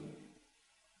 Nobody.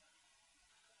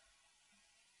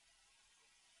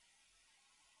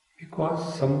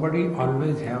 Because somebody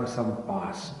always has some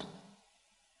past.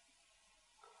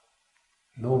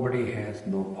 Nobody has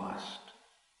no past.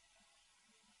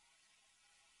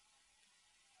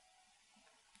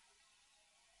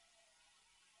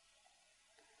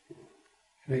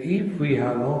 If we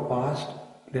have no past,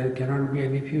 there cannot be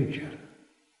any future.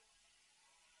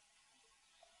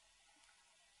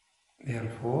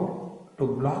 Therefore, to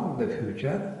block the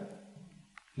future,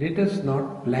 let us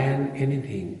not plan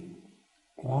anything,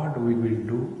 what we will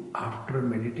do after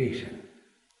meditation.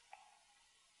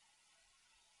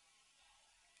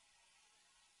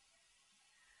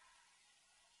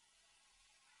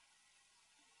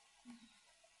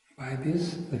 By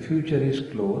this, the future is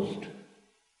closed.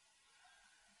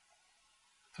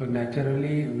 So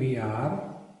naturally we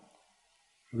are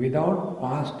without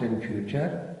past and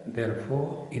future,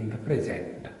 therefore in the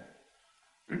present.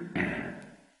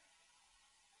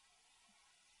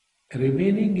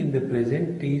 Remaining in the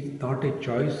present is not a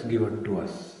choice given to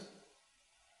us.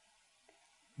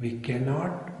 We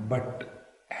cannot but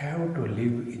have to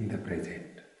live in the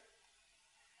present.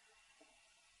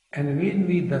 And when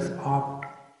we thus opt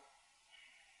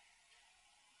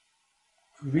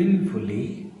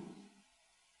willfully,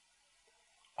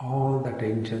 all the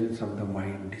tensions of the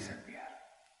mind disappear.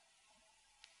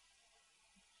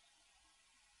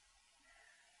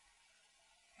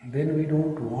 Then we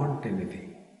don't want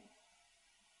anything.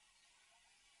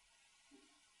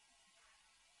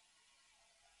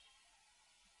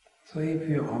 So if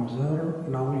you observe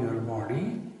now your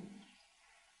body,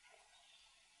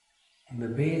 the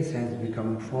base has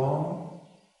become firm,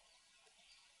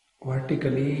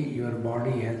 vertically your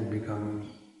body has become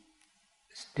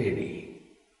steady.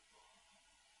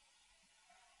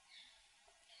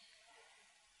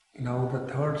 Now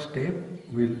the third step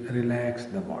will relax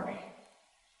the body.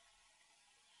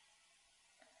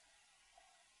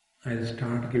 I'll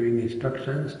start giving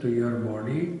instructions to your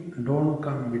body. Don't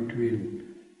come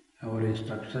between our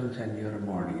instructions and your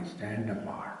body. Stand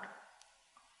apart.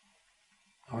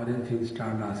 Or else you'll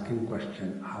start asking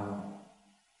questions. How?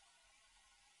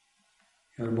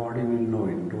 Your body will know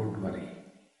it. Don't worry.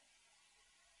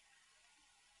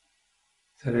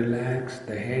 So relax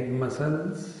the head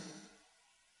muscles.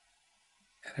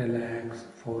 Relax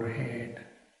forehead.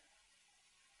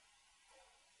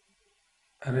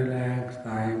 Relax the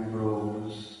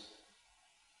eyebrows.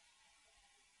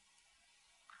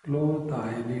 Close the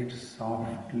eyelids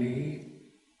softly.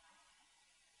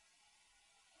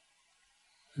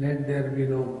 Let there be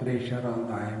no pressure on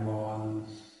the eyeballs.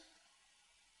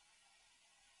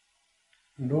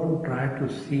 Don't try to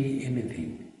see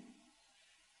anything.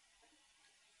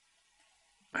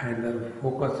 Either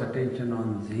focus attention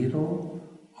on zero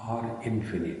or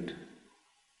infinite.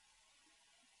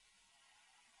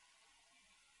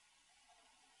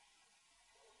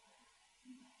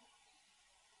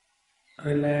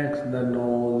 Relax the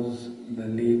nose, the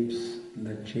lips,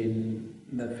 the chin,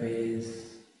 the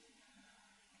face,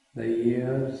 the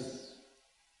ears.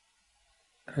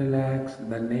 Relax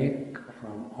the neck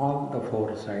from all the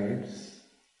four sides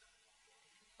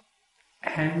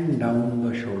and down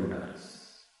the shoulders.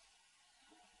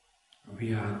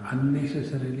 We are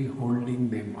unnecessarily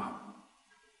holding them up.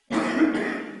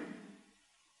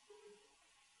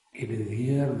 It is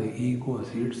here the ego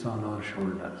sits on our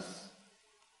shoulders.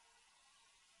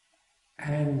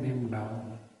 Hang them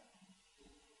down.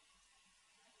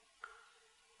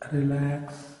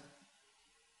 Relax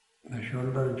the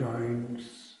shoulder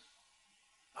joints,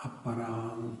 upper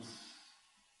arms,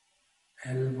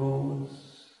 elbows,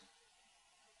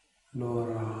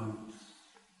 lower arms,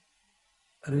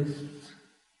 wrists,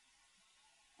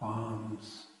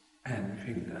 palms and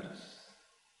fingers.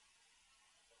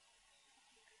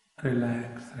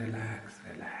 Relax, relax,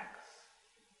 relax.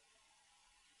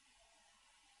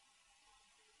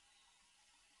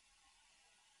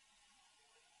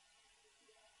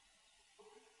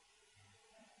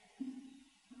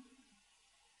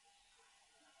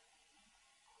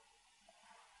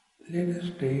 Let us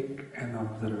take an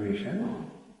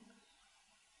observation.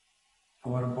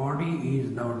 Our body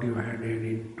is now divided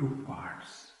in two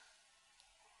parts.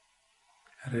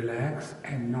 Relaxed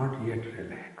and not yet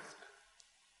relaxed.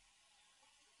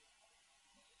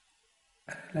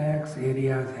 Relaxed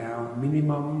areas have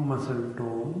minimum muscle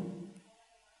tone.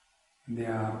 They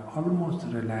are almost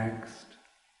relaxed.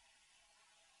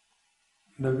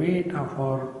 The weight of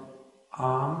our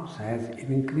arms has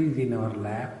increased in our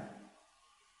lap.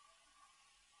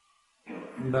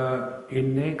 The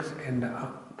index and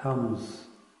the thumbs,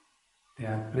 they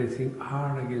are pressing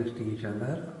hard against each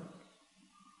other.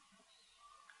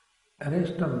 The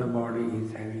rest of the body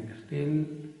is having still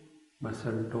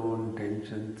muscle tone,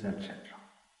 tensions, etc.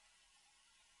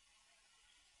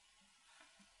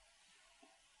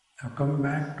 Now come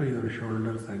back to your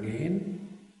shoulders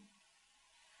again.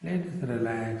 Let us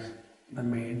relax the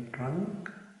main trunk.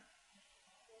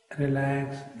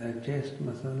 Relax the chest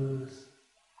muscles.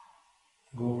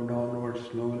 Go downward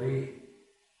slowly,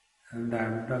 and the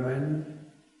abdomen,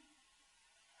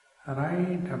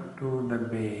 right up to the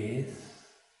base.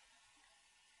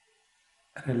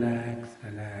 Relax,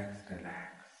 relax,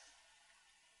 relax.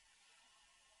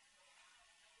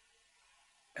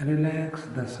 Relax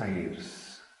the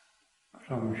sides,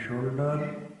 from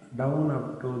shoulder down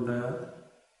up to the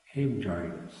hip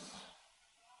joints.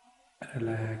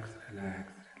 Relax,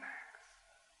 relax.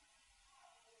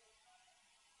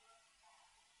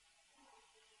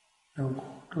 Now go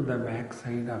to the back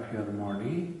side of your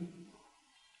body,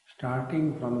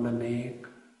 starting from the neck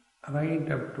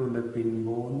right up to the pin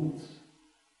bones,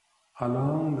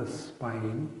 along the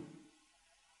spine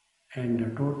and the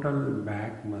total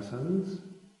back muscles.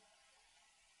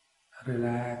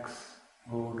 Relax,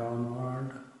 go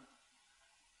downward,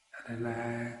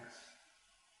 relax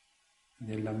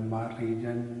the lumbar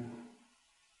region,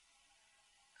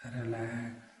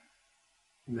 relax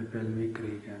the pelvic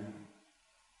region.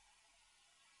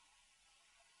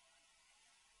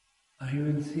 Now you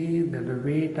will see that the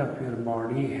weight of your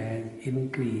body has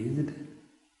increased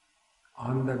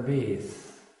on the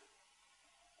base.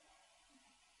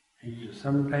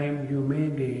 Sometimes you may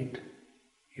get,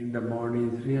 if the body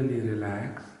is really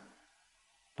relaxed,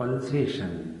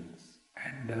 pulsations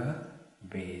at the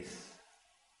base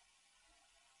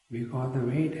because the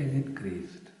weight has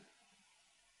increased.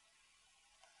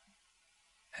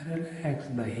 Relax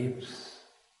the hips,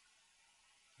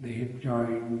 the hip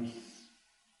joints,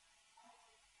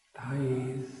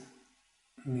 thighs,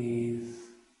 knees,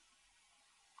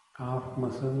 calf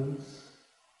muscles,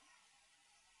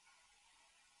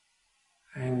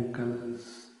 ankles,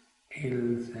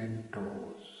 heels and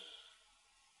toes.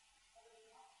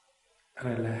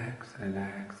 Relax,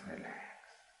 relax, relax.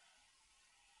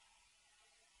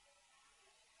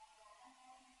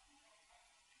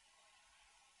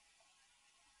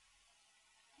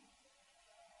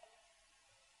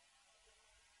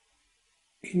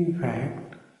 In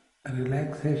fact,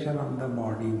 relaxation of the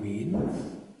body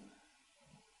means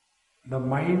the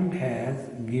mind has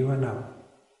given up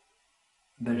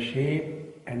the shape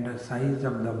and the size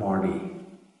of the body.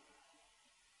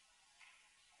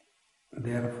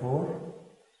 Therefore,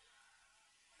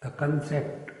 the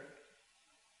concept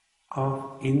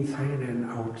of inside and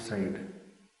outside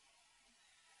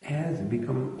has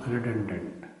become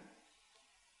redundant.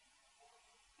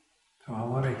 So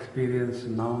our experience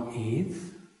now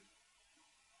is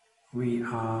we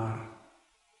are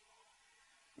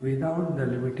without the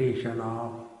limitation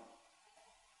of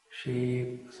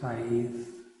shape, size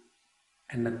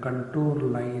and the contour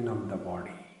line of the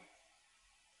body.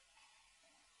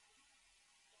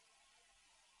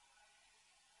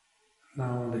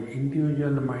 Now the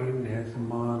individual mind has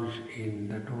merged in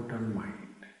the total mind.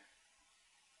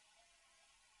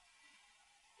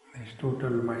 This total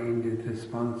mind is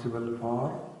responsible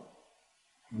for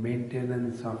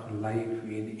maintenance of life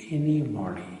in any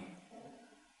body.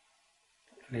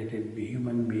 Let it be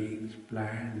human beings,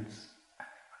 plants,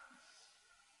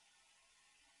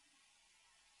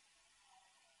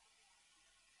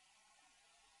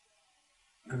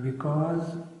 animals.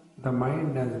 Because the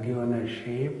mind has given a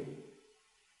shape,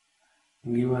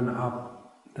 given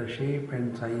up the shape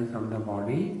and size of the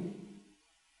body,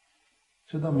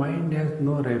 so the mind has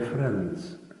no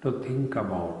reference to think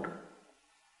about.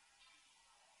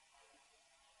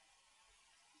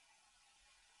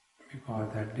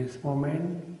 Because at this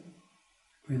moment,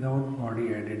 without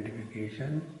body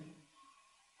identification,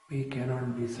 we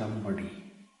cannot be somebody.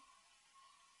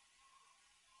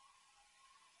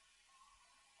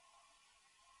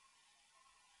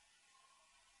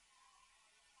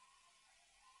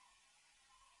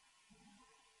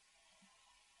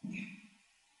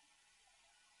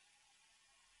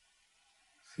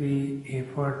 See,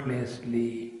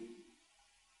 effortlessly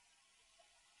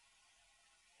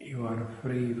you are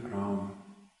free from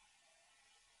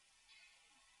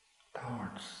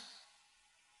thoughts.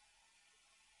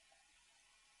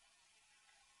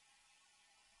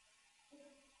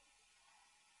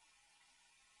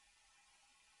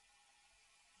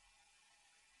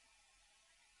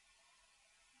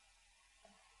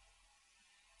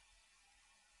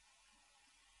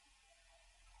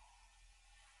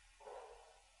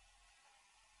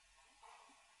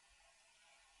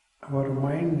 Our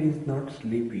mind is not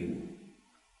sleeping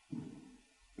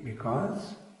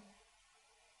because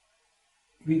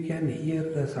we can hear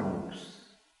the sounds,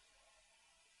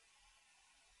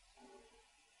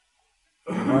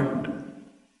 but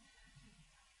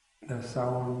the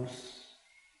sounds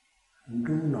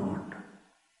do not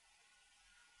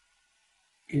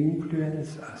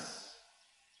influence us.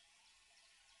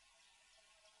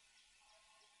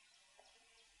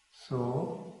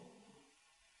 So,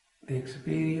 the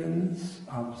experience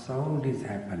of sound is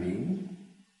happening,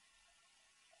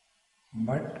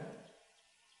 but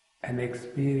an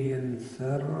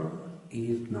experiencer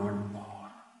is not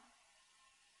born,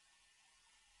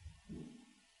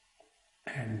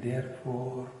 and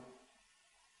therefore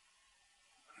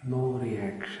no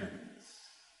reactions.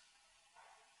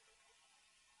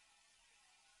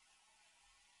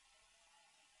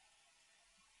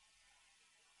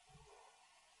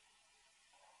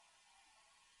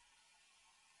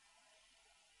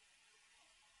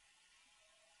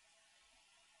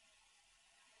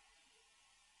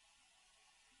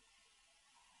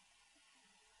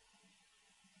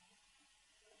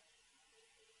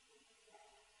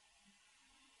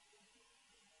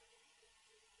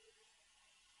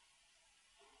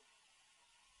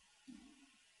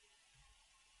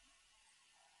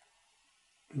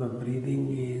 The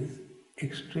breathing is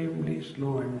extremely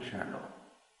slow and shallow.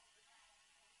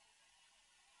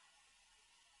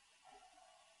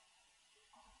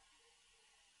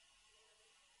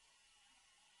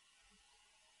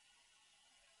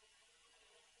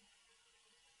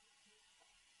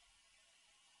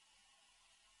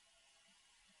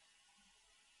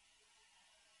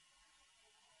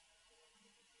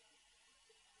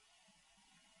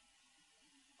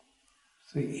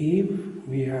 So if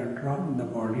we have dropped the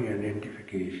body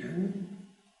identification,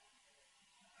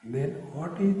 then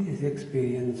what is this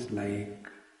experience like?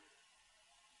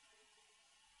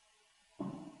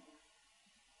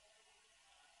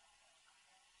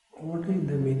 What is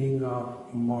the meaning of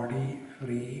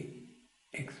body-free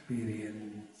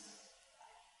experience?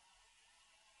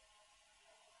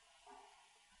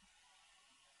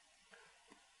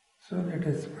 So let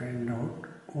us find out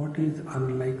what is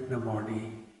unlike the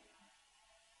body.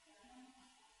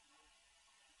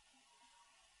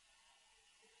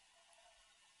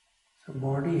 So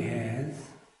body has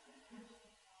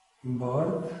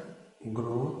birth,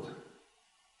 growth,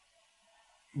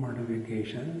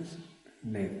 modifications,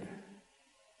 death,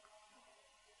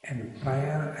 and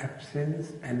prior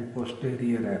absence and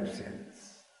posterior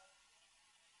absence.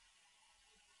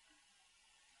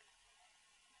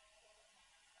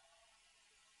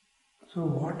 So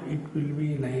what it will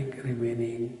be like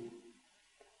remaining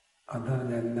other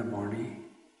than the body?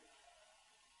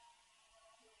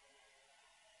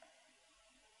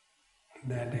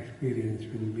 That experience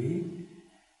will be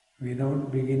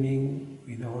without beginning,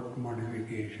 without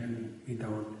modification,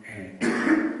 without end.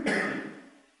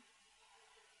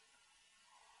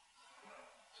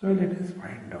 So let us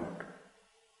find out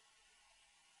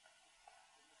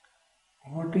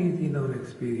what is in our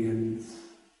experience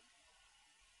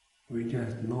which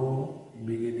has no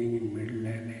beginning, middle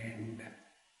and end.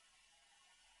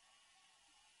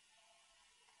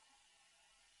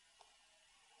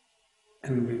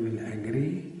 And we will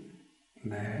agree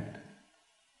that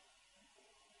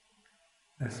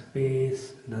the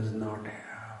space does not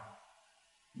have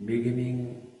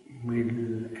beginning,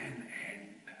 middle and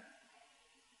end.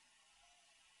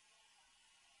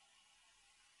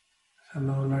 So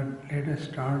now let us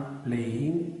start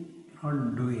playing,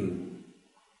 not doing.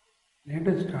 Let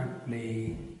us start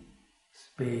playing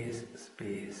space,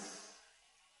 space.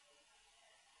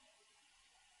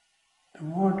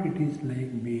 What it is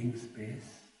like being space.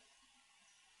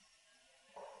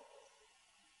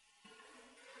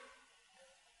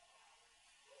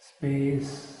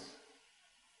 Space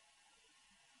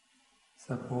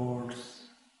supports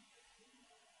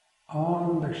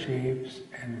all the shapes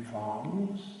and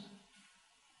forms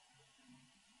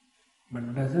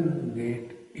but doesn't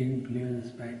get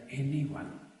influenced by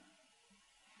anyone.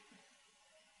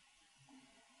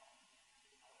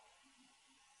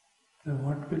 So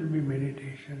what will be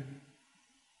meditation?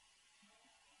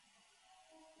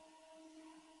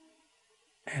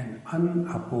 An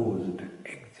unopposed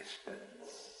existence.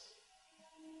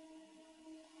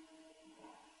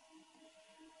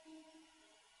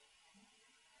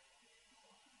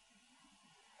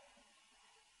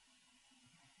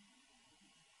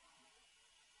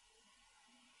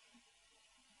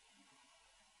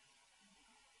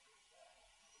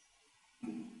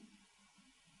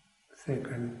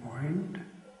 Second point,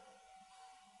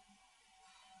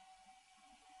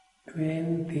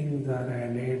 when things are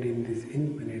added in this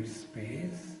infinite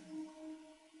space,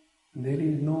 there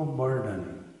is no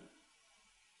burden.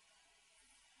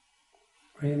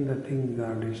 When the things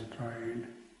are destroyed,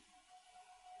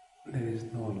 there is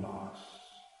no loss.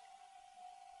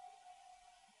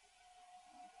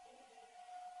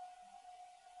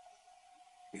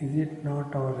 Is it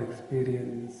not our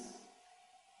experience?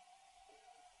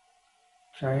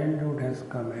 Childhood has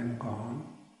come and gone.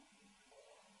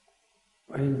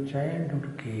 When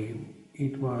childhood came,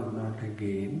 it was not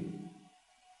again.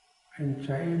 When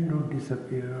childhood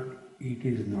disappeared, it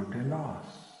is not a loss.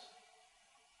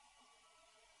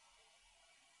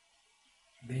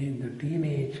 Then the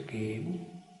teenage came,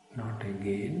 not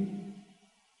again.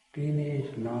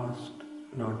 Teenage lost,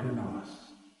 not a loss.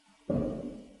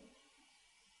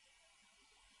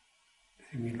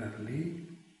 Similarly,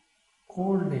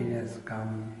 old age has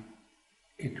come,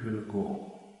 it will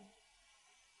go.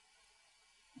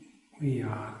 We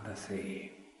are the same.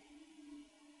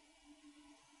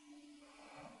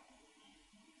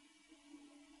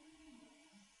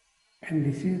 And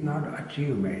this is not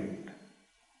achievement.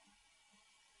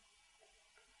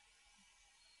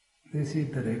 This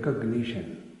is the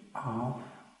recognition of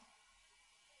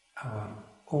our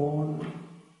own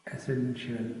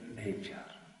essential nature.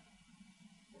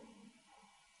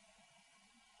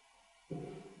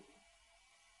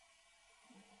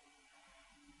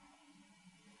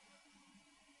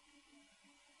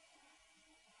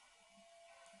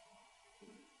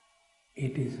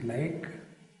 It is like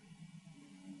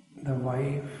the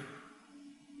wife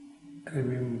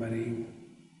remembering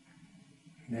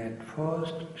that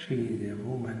first she is a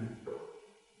woman,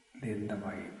 then the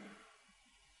wife.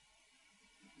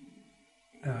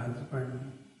 The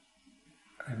husband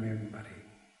remembering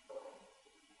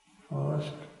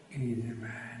first he is a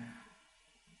man,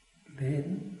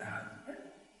 then the husband.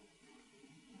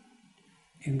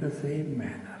 In the same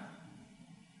manner,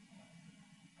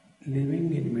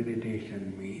 living in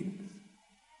meditation means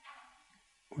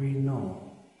we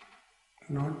know,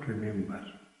 not remember.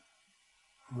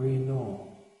 We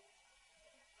know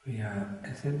we are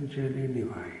essentially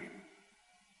divine.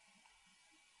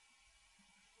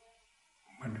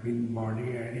 But with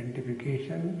body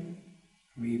identification,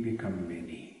 we become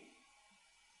many.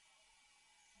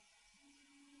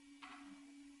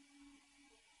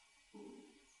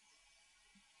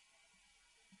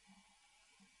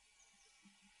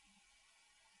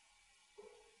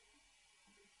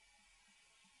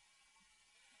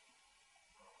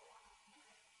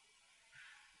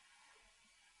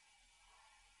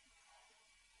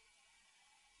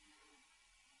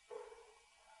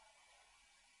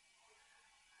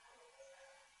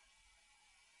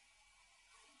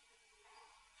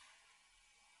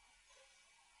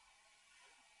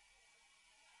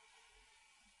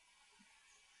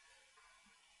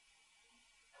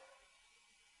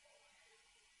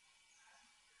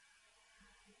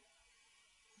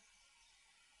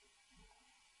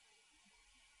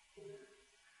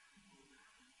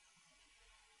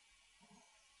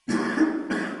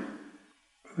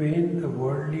 When the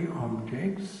worldly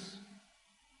objects,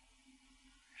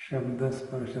 Shabda,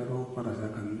 Sparsha, Rupa, Rasa,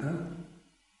 Gandha,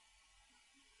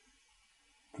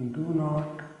 do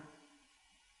not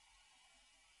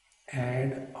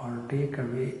add or take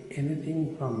away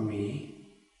anything from me,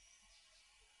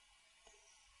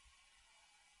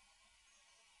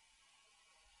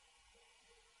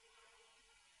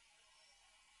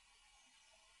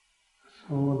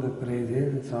 so the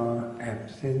presence or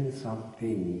absence of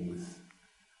things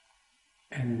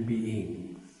and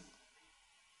beings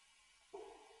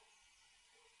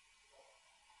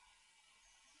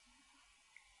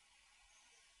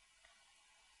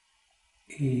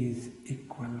is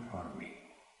equal for me.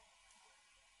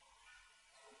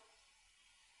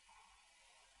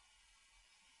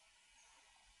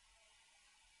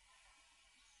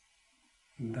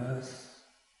 Thus,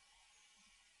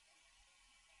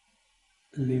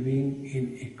 living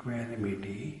in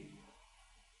equanimity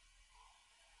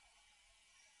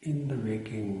in the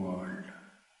waking world,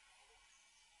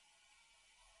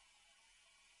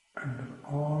 under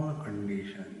all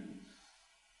conditions,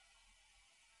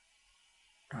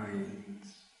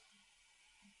 times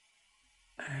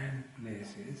and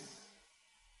places,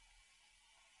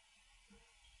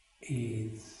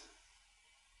 is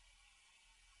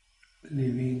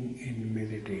living in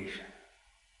meditation.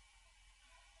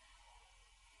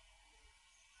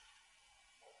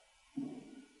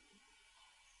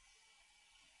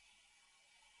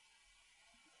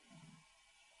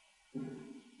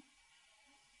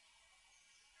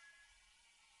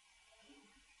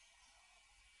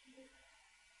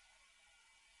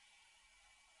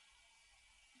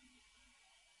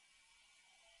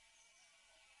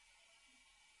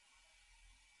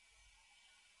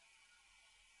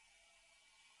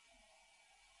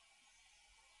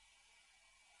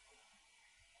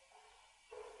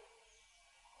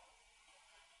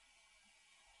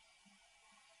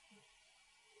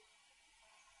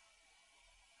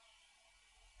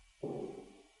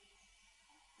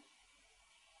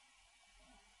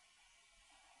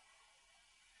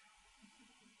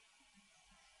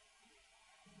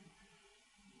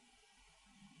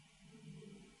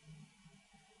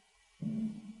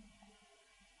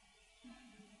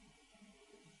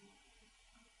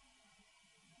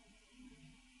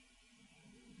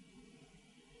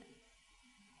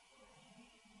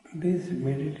 This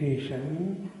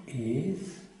meditation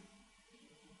is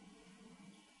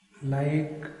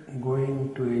like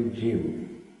going to a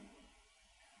gym.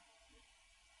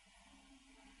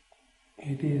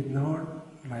 It is not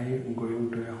like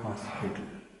going to a hospital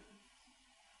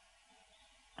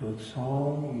to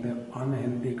solve the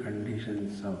unhealthy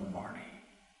conditions of body.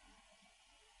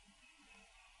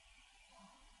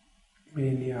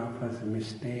 Many of us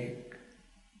mistake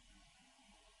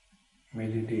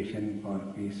meditation for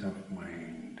peace of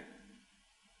mind,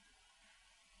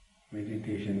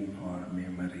 meditation for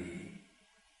memory.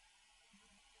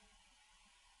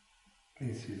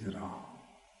 This is wrong.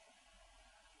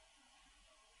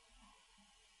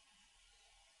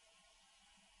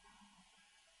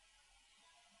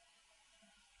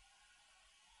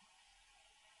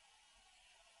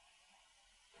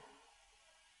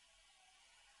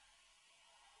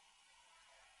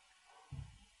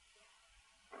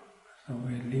 So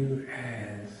we live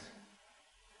as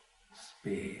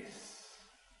space.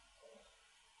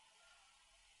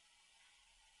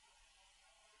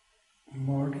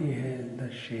 Body has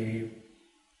the shape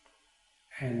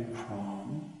and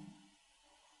form,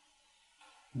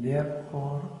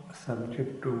 therefore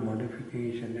subject to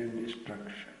modification and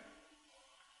destruction.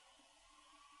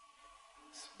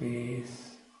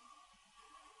 Space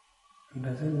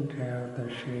doesn't have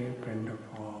the shape and the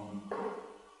form,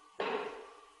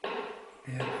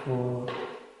 therefore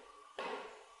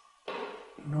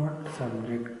not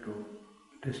subject to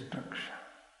destruction.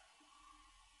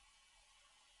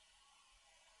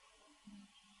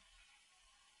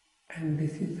 And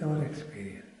this is our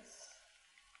experience.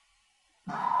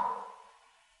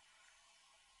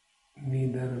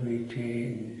 Neither we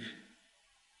change,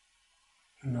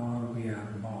 nor we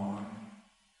are born,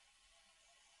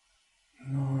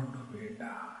 nor do we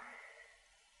die.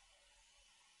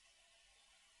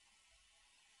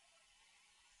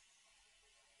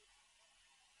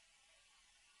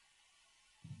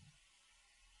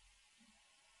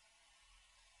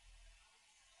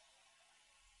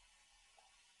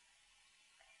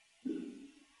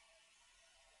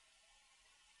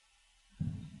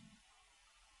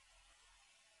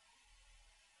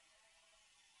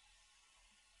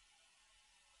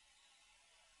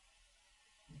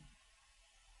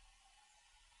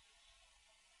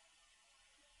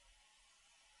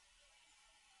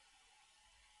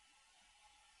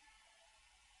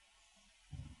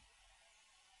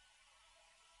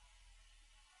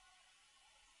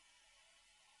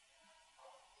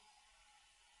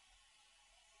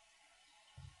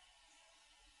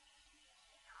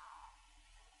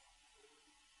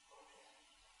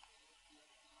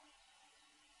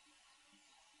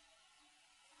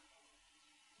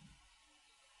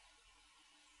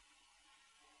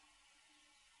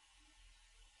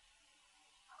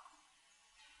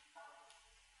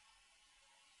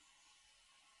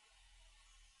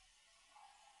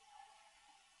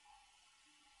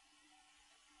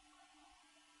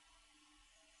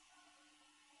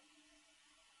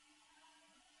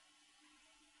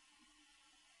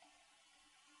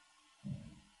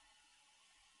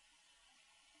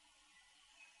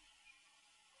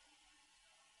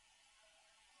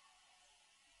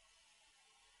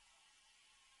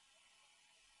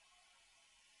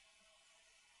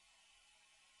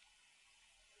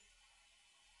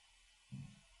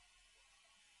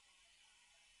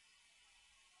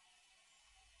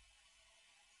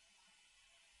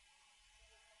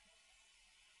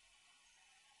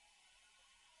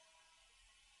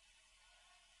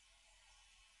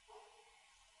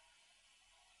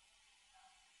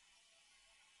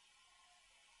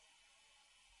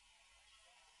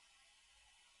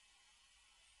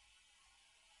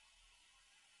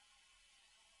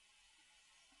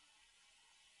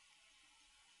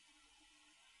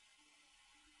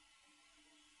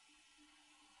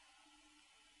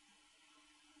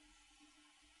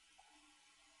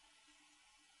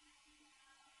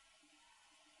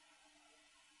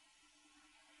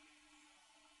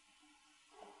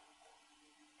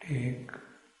 Take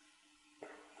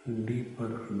deeper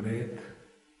breath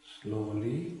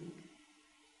slowly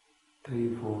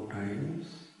 3-4 times,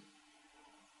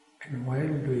 and while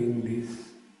doing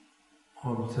this,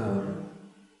 observe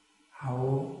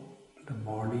how the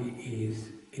body is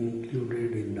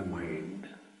included in the mind.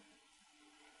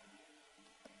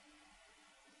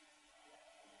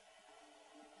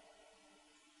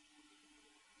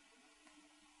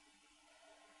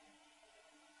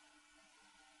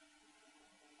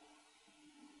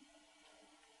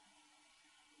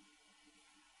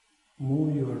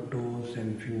 Move your toes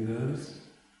and fingers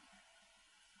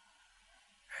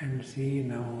and see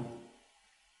now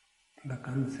the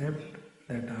concept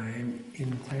that I am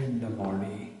inside the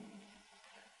body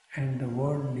and the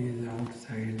world is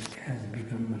outside has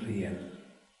become real,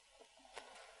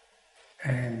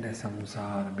 and the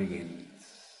samsara begins.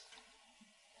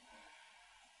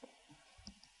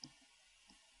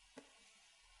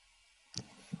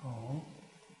 So,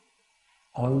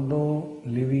 although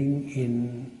living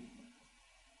in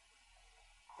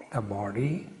the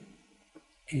body,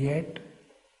 yet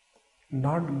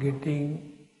not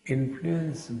getting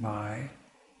influenced by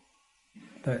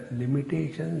the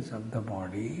limitations of the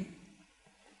body,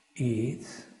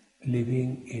 is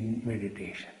living in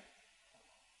meditation.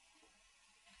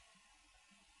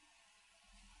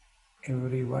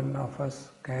 Every one of us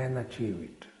can achieve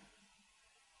it.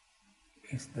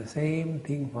 It's the same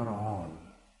thing for all.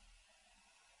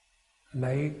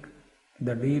 Like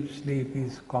the deep sleep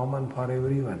is common for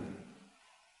everyone.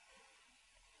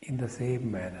 In the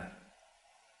same manner,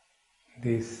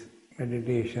 this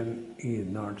meditation is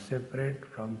not separate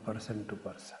from person to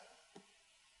person.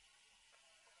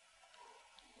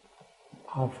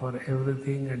 Offer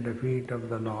everything at the feet of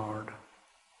the Lord.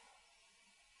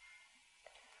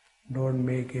 Don't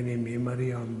make any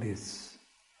memory on this.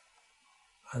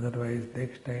 Otherwise,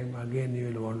 next time again you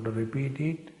will want to repeat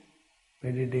it.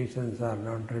 Meditations are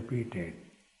not repeated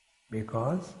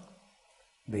because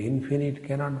the infinite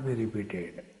cannot be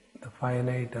repeated. The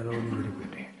finite alone is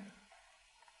repeated.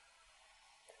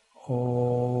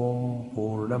 Om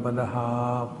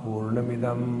Purnamadaha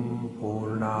Purnamidam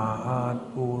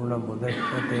Purnat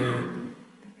Purnamudachyate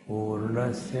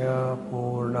Purnasya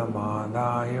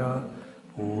Purnamadaya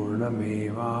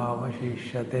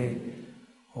पूर्णमेवावशिष्यते।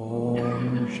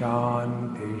 ॐ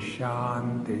शान्ति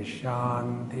शान्ति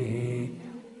शान्तिः।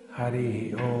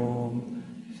 हरिः ॐ।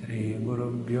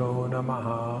 श्रीगुरुभ्यो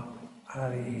नमः।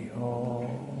 हरिः ॐ।